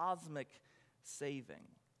even cosmic saving.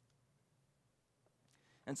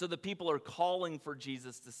 And so the people are calling for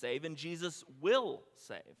Jesus to save, and Jesus will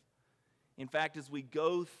save. In fact, as we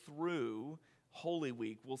go through Holy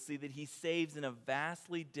Week, we'll see that he saves in a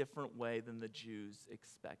vastly different way than the Jews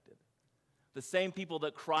expected. The same people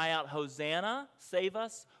that cry out, Hosanna, save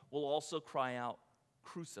us, will also cry out,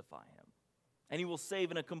 crucify him. And he will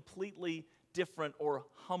save in a completely different or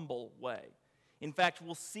humble way. In fact,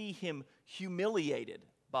 we'll see him humiliated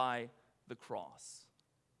by the cross.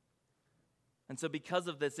 And so because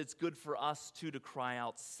of this, it's good for us too to cry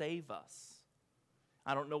out, save us.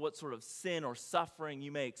 I don't know what sort of sin or suffering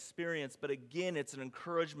you may experience, but again, it's an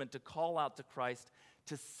encouragement to call out to Christ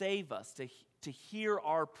to save us, to hear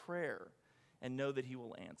our prayer and know that he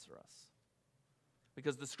will answer us.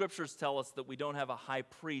 Because the scriptures tell us that we don't have a high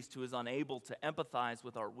priest who is unable to empathize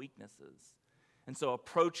with our weaknesses. And so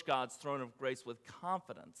approach God's throne of grace with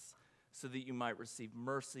confidence so that you might receive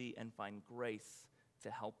mercy and find grace to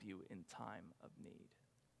help you in time of need.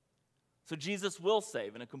 So Jesus will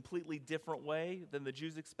save in a completely different way than the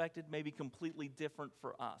Jews expected, maybe completely different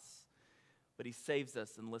for us. But he saves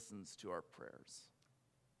us and listens to our prayers.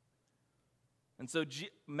 And so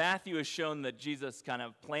Matthew has shown that Jesus kind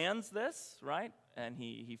of plans this, right? And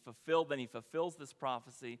he fulfills this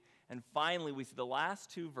prophecy. And finally, we see the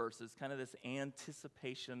last two verses, kind of this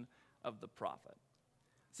anticipation of the prophet.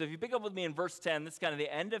 So if you pick up with me in verse 10, this is kind of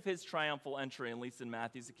the end of his triumphal entry, at least in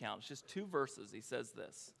Matthew's account. It's just two verses. He says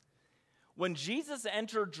this. When Jesus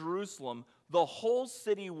entered Jerusalem, the whole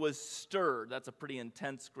city was stirred. That's a pretty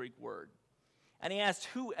intense Greek word. And they asked,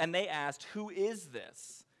 who is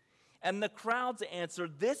this? And the crowds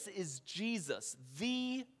answered, this is Jesus,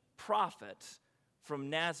 the prophet from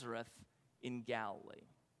Nazareth in Galilee.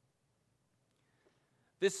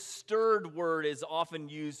 This stirred word is often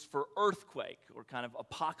used for earthquake or kind of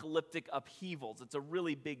apocalyptic upheavals. It's a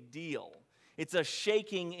really big deal. It's a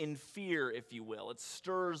shaking in fear, if you will. It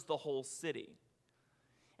stirs the whole city.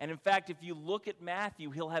 And in fact, if you look at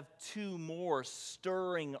Matthew, he'll have two more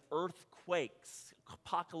stirring earthquakes.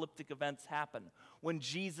 Apocalyptic events happen. When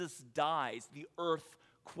Jesus dies, the earth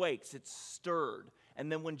quakes. It's stirred.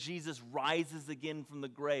 And then when Jesus rises again from the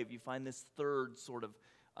grave, you find this third sort of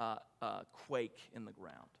quake in the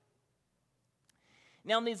ground.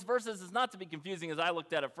 Now, in these verses, it's not to be confusing. As I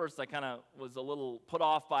looked at it first, I kind of was a little put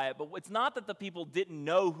off by it. But it's not that the people didn't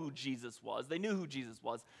know who Jesus was. They knew who Jesus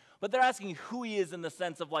was. But they're asking who he is in the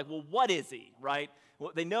sense of like, well, what is he, right?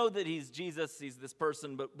 Well, they know that he's Jesus, he's this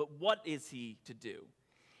person, but what is he to do?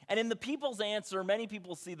 And in the people's answer, many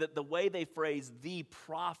people see that the way they phrase the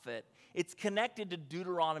prophet, it's connected to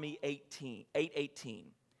Deuteronomy 8:18.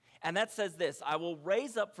 And that says this, I will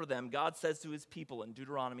raise up for them, God says to his people in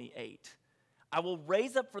Deuteronomy 8, I will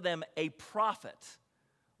raise up for them a prophet,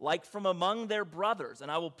 like from among their brothers, and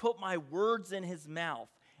I will put my words in his mouth,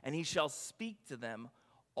 and he shall speak to them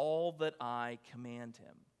all that I command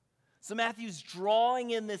him. So Matthew's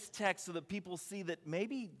drawing in this text so that people see that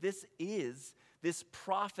maybe this is this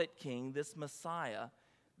prophet king, this Messiah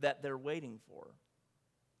that they're waiting for.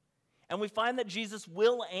 And we find that Jesus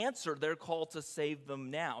will answer their call to save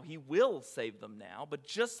them now. He will save them now, but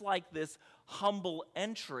just like this humble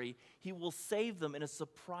entry, he will save them in a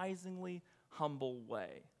surprisingly humble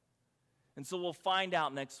way. And so we'll find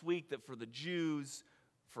out next week that for the Jews,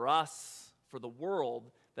 for us, for the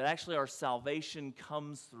world, that actually our salvation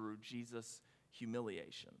comes through Jesus'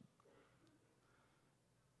 humiliation.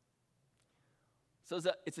 So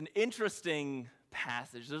it's an interesting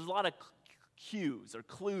passage. There's a lot of cues or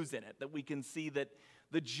clues in it that we can see that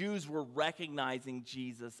the Jews were recognizing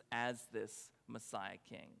Jesus as this Messiah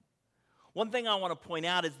King. One thing I want to point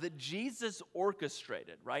out is that Jesus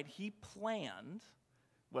orchestrated, right? He planned,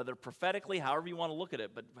 whether prophetically, however you want to look at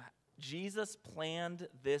it, but Jesus planned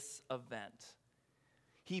this event.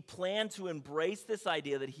 He planned to embrace this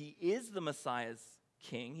idea that he is the Messiah's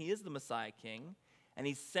king, he is the Messiah King, and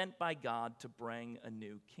he's sent by God to bring a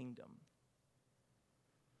new kingdom.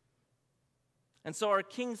 And so our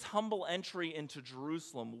king's humble entry into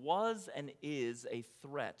Jerusalem was and is a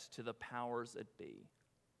threat to the powers that be.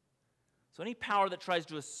 So any power that tries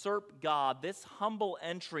to usurp God, this humble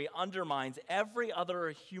entry undermines every other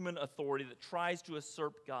human authority that tries to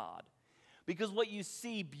usurp God. Because what you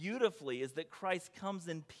see beautifully is that Christ comes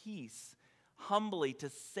in peace, humbly, to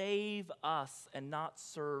save us and not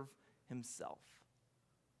serve himself.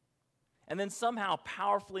 And then somehow,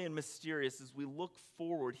 powerfully and mysterious, as we look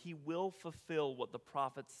forward, he will fulfill what the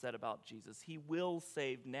prophets said about Jesus. He will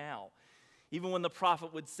save now. Even when the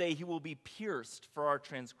prophet would say he will be pierced for our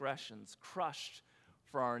transgressions, crushed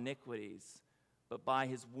for our iniquities, but by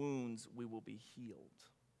his wounds we will be healed.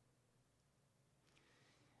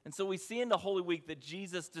 And so we see in the Holy Week that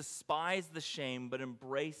Jesus despised the shame but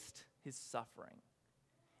embraced his suffering.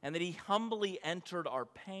 And that he humbly entered our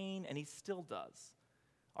pain, and he still does,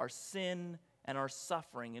 our sin and our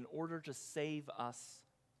suffering in order to save us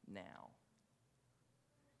now.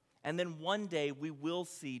 And then one day we will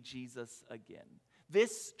see Jesus again.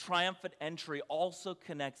 This triumphant entry also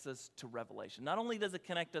connects us to Revelation. Not only does it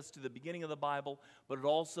connect us to the beginning of the Bible, but it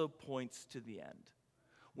also points to the end,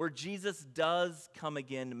 where Jesus does come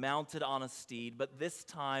again mounted on a steed, but this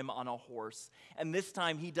time on a horse. And this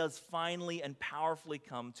time he does finally and powerfully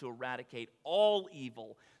come to eradicate all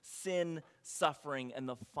evil, sin, suffering, and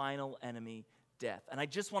the final enemy, death. And I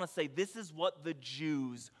just want to say, this is what the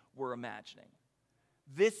Jews were imagining.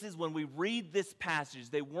 This is when we read this passage,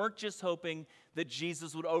 they weren't just hoping that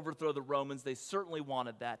Jesus would overthrow the Romans. They certainly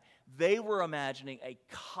wanted that. They were imagining a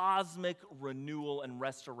cosmic renewal and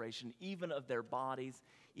restoration, even of their bodies,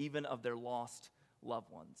 even of their lost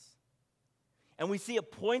loved ones. And we see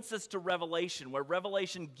it points us to Revelation, where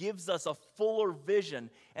Revelation gives us a fuller vision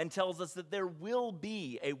and tells us that there will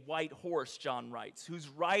be a white horse, John writes, whose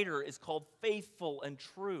rider is called Faithful and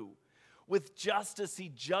True. With justice, he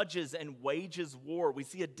judges and wages war. We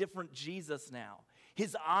see a different Jesus now.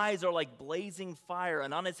 His eyes are like blazing fire,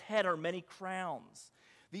 and on his head are many crowns.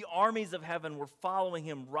 The armies of heaven were following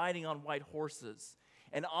him, riding on white horses.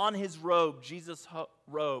 And on his robe, Jesus'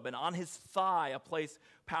 robe, and on his thigh, a place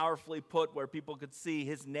powerfully put where people could see,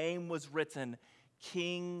 his name was written,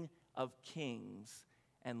 King of Kings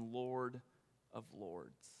and Lord of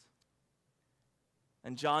Lords.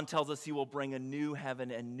 And John tells us he will bring a new heaven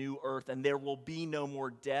and new earth, and there will be no more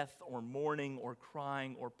death or mourning or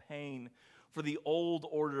crying or pain, for the old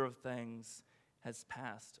order of things has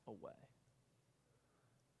passed away.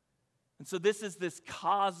 And so this is this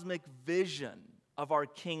cosmic vision of our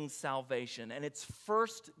King's salvation, and it's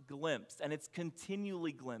first glimpsed, and it's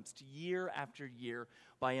continually glimpsed year after year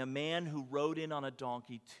by a man who rode in on a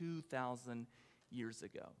donkey 2,000 years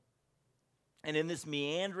ago. And in this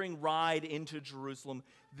meandering ride into Jerusalem,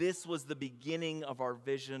 this was the beginning of our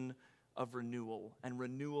vision of renewal and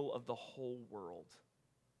renewal of the whole world.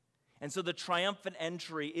 And so the triumphant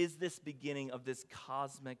entry is this beginning of this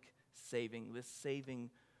cosmic saving, this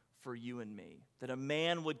saving for you and me, that a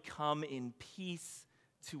man would come in peace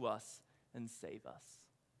to us and save us.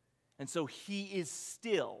 And so he is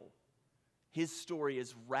still, his story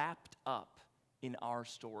is wrapped up in our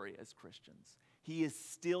story as Christians. He is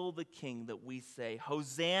still the King that we say,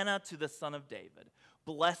 Hosanna to the Son of David.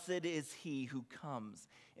 Blessed is he who comes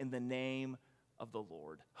in the name of the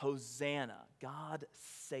Lord. Hosanna, God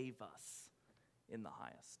save us in the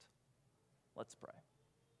highest. Let's pray.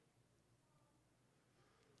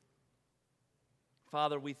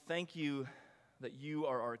 Father, we thank you that you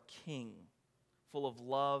are our King, full of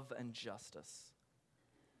love and justice.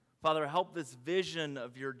 Father, help this vision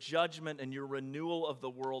of your judgment and your renewal of the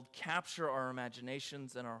world capture our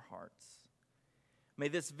imaginations and our hearts. May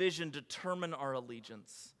this vision determine our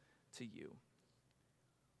allegiance to you.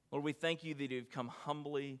 Lord, we thank you that you've come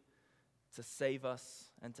humbly to save us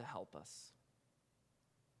and to help us.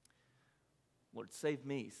 Lord, save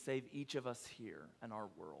me, save each of us here and our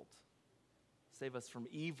world. Save us from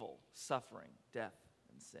evil, suffering, death,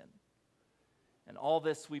 and sin. And all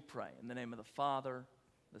this we pray in the name of the Father,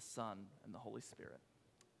 the Son, and the Holy Spirit.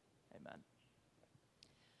 Amen.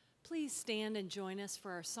 Please stand and join us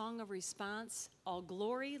for our song of response, All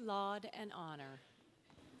Glory, Laud, and Honor.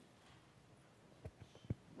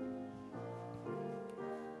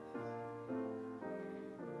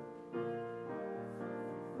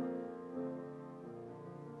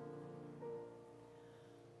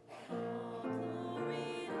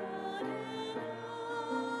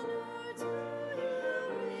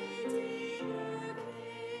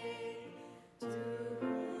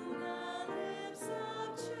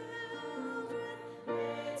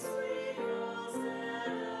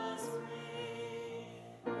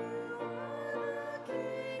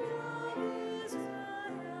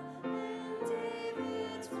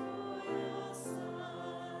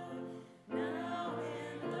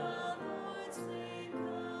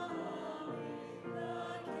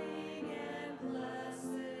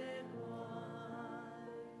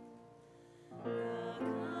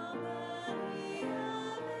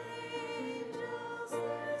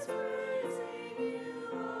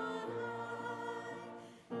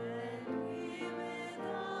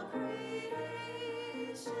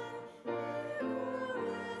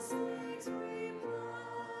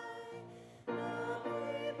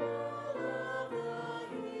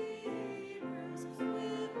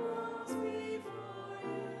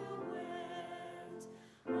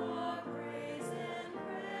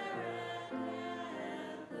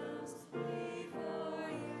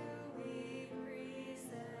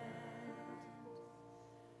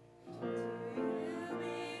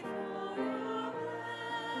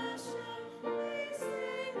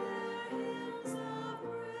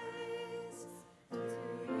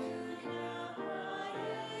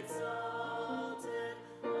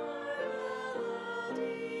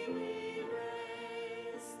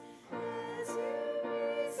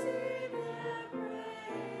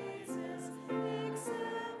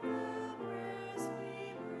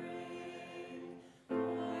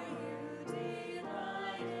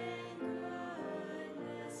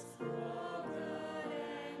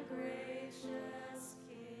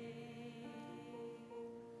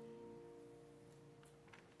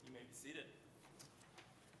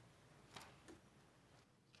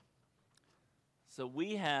 So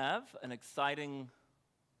we have an exciting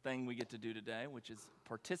thing we get to do today, which is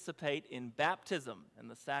participate in baptism, in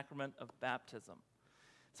the sacrament of baptism.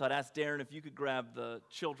 So I'd ask Darren if you could grab the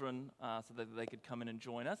children so that they could come in and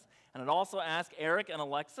join us. And I'd also ask Eric and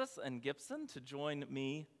Alexis and Gibson to join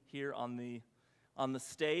me here on the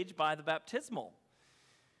stage by the baptismal.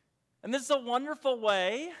 And this is a wonderful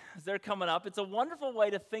way, as they're coming up, it's a wonderful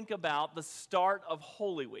way to think about the start of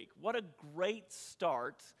Holy Week. What a great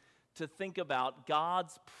start to think about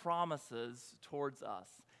God's promises towards us,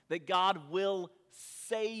 that God will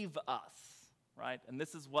save us, right? And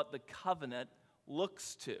this is what the covenant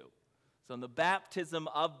looks to. So in the baptism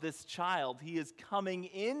of this child, he is coming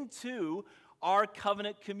into our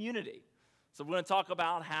covenant community. So we're going to talk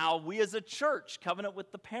about how we as a church covenant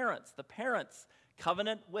with the parents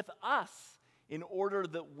covenant with us in order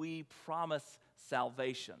that we promise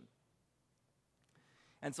salvation.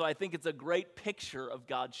 And so I think it's a great picture of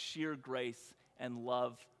God's sheer grace and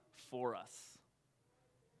love for us.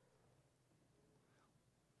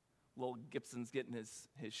 Little Gibson's getting his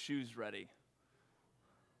shoes ready.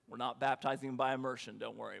 We're not baptizing him by immersion,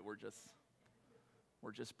 don't worry.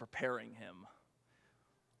 We're just preparing him.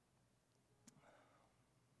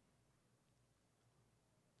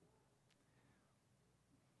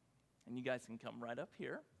 And you guys can come right up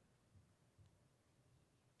here.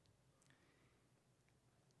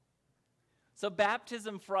 So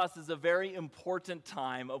baptism for us is a very important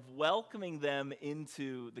time of welcoming them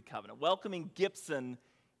into the covenant, welcoming Gibson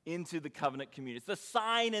into the covenant community. It's a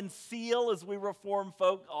sign and seal, as we Reformed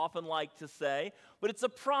folk often like to say, but it's a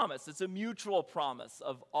promise. It's a mutual promise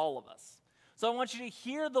of all of us. So I want you to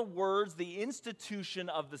hear the words, the institution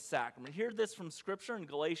of the sacrament. Hear this from Scripture in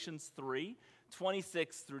Galatians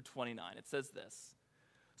 3:26 through 29. It says this: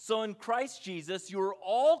 "So in Christ Jesus, you are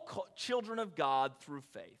all children of God through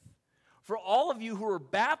faith. For all of you who are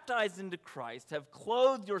baptized into Christ have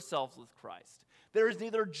clothed yourselves with Christ. There is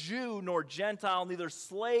neither Jew nor Gentile, neither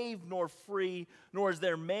slave nor free, nor is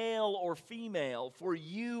there male or female, for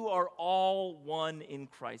you are all one in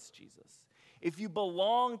Christ Jesus. If you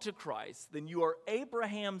belong to Christ, then you are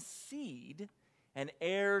Abraham's seed and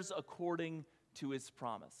heirs according to his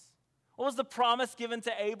promise." What was the promise given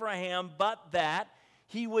to Abraham but that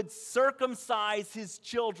he would circumcise his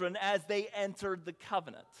children as they entered the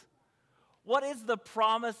covenant? What is the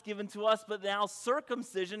promise given to us but now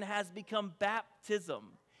circumcision has become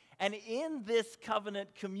baptism? And in this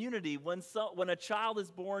covenant community, when a child is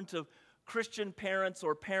born to Christian parents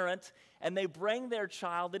or parent and they bring their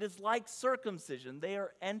child, it is like circumcision. They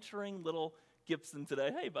are entering little Gibson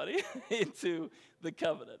today, hey buddy, into the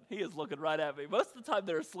covenant. He is looking right at me. Most of the time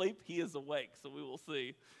they're asleep, he is awake, so we will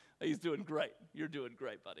see. He's doing great. You're doing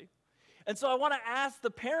great, buddy. And so I want to ask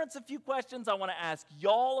the parents a few questions. I want to ask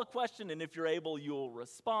y'all a question, and if you're able, you'll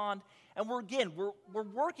respond. And we're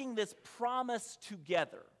working this promise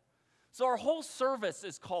together. So our whole service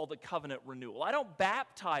is called a covenant renewal. I don't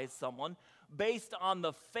baptize someone based on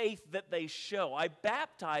the faith that they show. I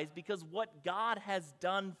baptize because what God has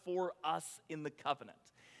done for us in the covenant.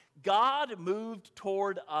 God moved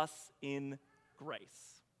toward us in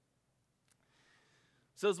grace.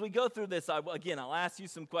 So as we go through this, I'll ask you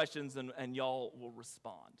some questions and y'all will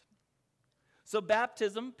respond. So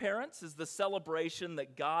baptism, parents, is the celebration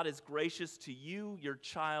that God is gracious to you, your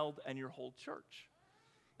child, and your whole church.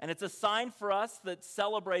 And it's a sign for us that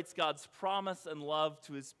celebrates God's promise and love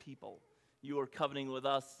to his people. You are covenanting with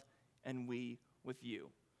us and we with you.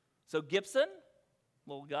 So Gibson,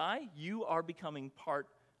 little guy, you are becoming part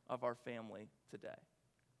of our family today.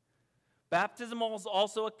 Baptism is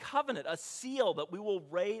also a covenant, a seal that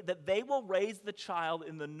they will raise the child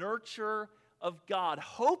in the nurture of God,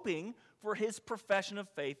 hoping for his profession of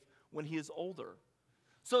faith when he is older.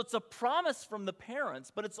 So it's a promise from the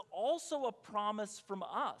parents, but it's also a promise from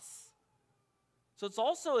us. So it's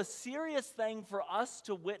also a serious thing for us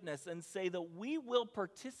to witness and say that we will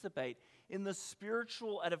participate in the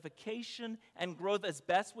spiritual edification and growth as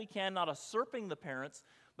best we can, not usurping the parents,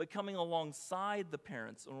 but coming alongside the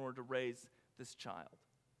parents in order to raise this child.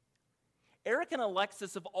 Eric and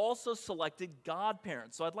Alexis have also selected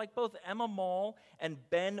godparents. So I'd like both Emma Mall and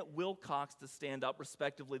Ben Wilcox to stand up,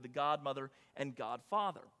 respectively, the godmother and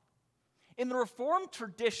godfather. In the Reformed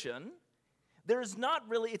tradition, there's not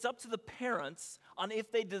really, it's up to the parents on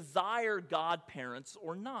if they desire godparents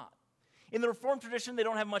or not. In the Reformed tradition, they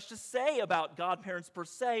don't have much to say about godparents per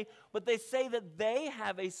se, but they say that they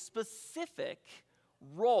have a specific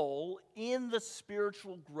role in the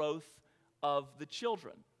spiritual growth of the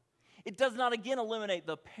children. It does not, again, eliminate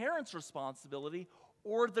the parents' responsibility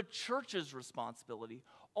or the church's responsibility,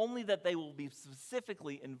 only that they will be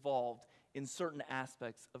specifically involved in certain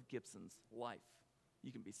aspects of Gibson's life.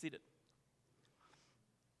 You can be seated.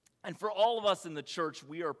 And for all of us in the church,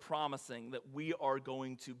 we are promising that we are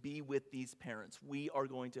going to be with these parents. We are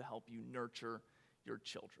going to help you nurture your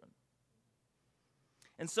children.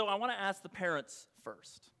 And so I want to ask the parents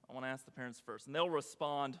first. And they'll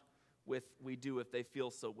respond with "we do" if they feel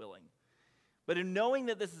so willing. But in knowing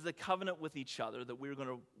that this is a covenant with each other, that we're going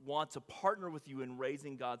to want to partner with you in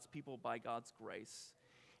raising God's people by God's grace,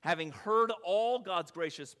 having heard all God's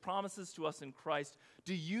gracious promises to us in Christ,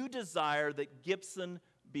 do you desire that Gibson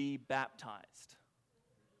be baptized?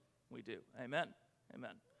 We do. Amen.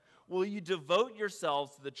 Amen. Will you devote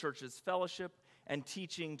yourselves to the church's fellowship and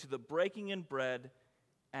teaching, to the breaking in bread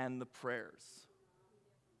and the prayers?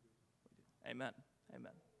 Amen.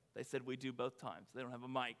 Amen. They said we do both times. They don't have a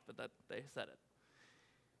mic, but they said it.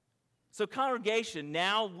 So congregation,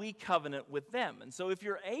 now we covenant with them. And so if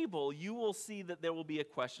you're able, you will see that there will be a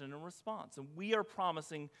question and response. And we are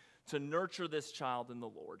promising to nurture this child in the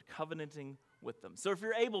Lord, covenanting with them. So if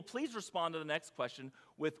you're able, please respond to the next question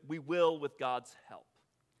with "we will with God's help."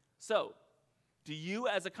 So, do you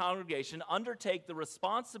as a congregation undertake the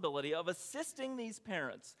responsibility of assisting these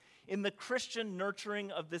parents in the Christian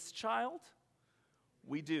nurturing of this child?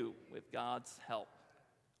 We do, with God's help.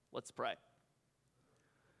 Let's pray.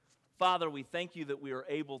 Father, we thank you that we are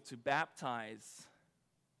able to baptize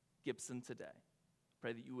Gibson today.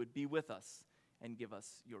 Pray that you would be with us and give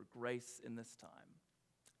us your grace in this time.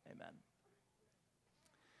 Amen.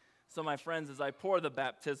 So my friends, as I pour the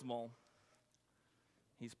baptismal,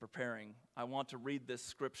 he's preparing, I want to read this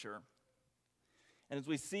scripture. And as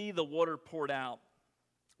we see the water poured out,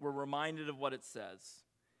 we're reminded of what it says.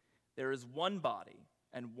 There is one body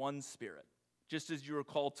and one Spirit, just as you were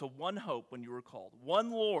called to one hope when you were called.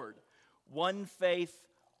 One Lord, one faith,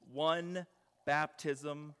 one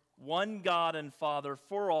baptism, one God and Father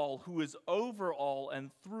for all, who is over all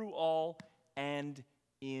and through all and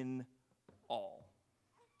in all.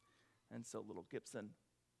 And so little Gibson,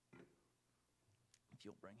 if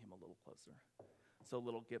you'll bring him a little closer. So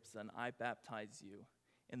little Gibson, I baptize you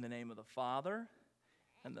in the name of the Father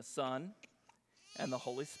and the Son and the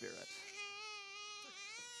Holy Spirit.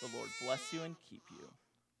 The Lord bless you and keep you.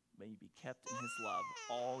 May you be kept in his love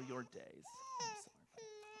all your days.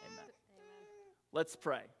 Amen. Let's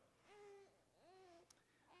pray.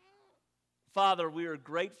 Father, we are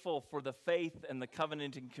grateful for the faith and the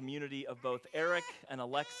covenanting community of both Eric and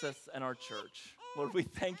Alexis and our church. Lord, we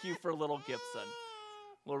thank you for little Gibson.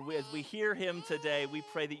 Lord, as we hear him today, we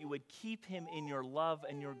pray that you would keep him in your love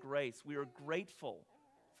and your grace. We are grateful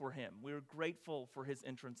for him. We are grateful for his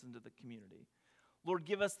entrance into the community. Lord,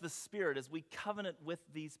 give us the Spirit as we covenant with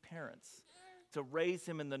these parents to raise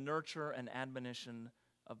him in the nurture and admonition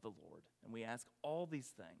of the Lord. And we ask all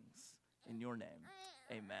these things in your name.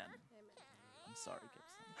 Amen. I'm sorry,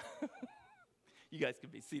 Gibson. You guys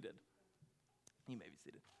can be seated. You may be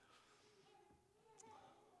seated.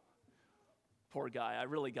 Poor guy, I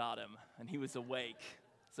really got him, and he was awake,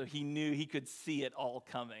 so he knew he could see it all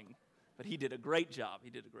coming. But he did a great job. He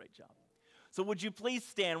did a great job. So would you please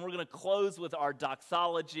stand? We're going to close with our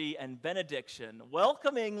doxology and benediction,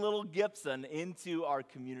 welcoming little Gibson into our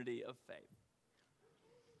community of faith.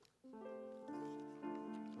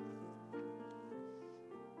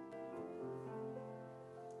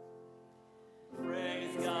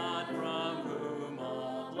 Praise God from whom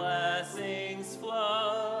all blessings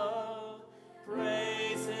flow.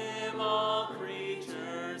 Praise him, all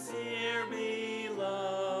creatures here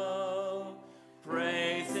below.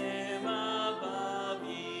 Praise him above,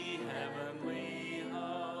 ye heavenly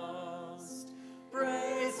host.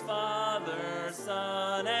 Praise Father,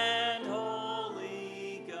 Son, and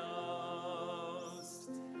Holy Ghost.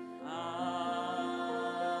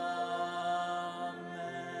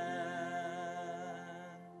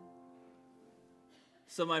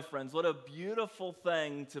 So, my friends, what a beautiful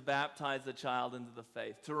thing to baptize a child into the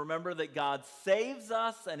faith, to remember that God saves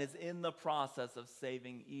us and is in the process of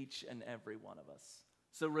saving each and every one of us.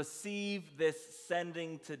 So receive this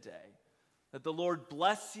sending today, that the Lord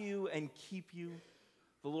bless you and keep you,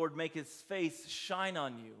 the Lord make his face shine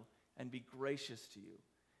on you and be gracious to you,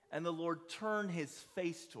 and the Lord turn his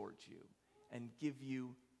face towards you and give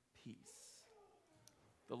you peace.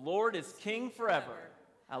 The Lord is King forever.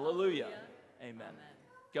 Hallelujah. Amen.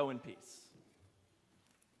 Go in peace.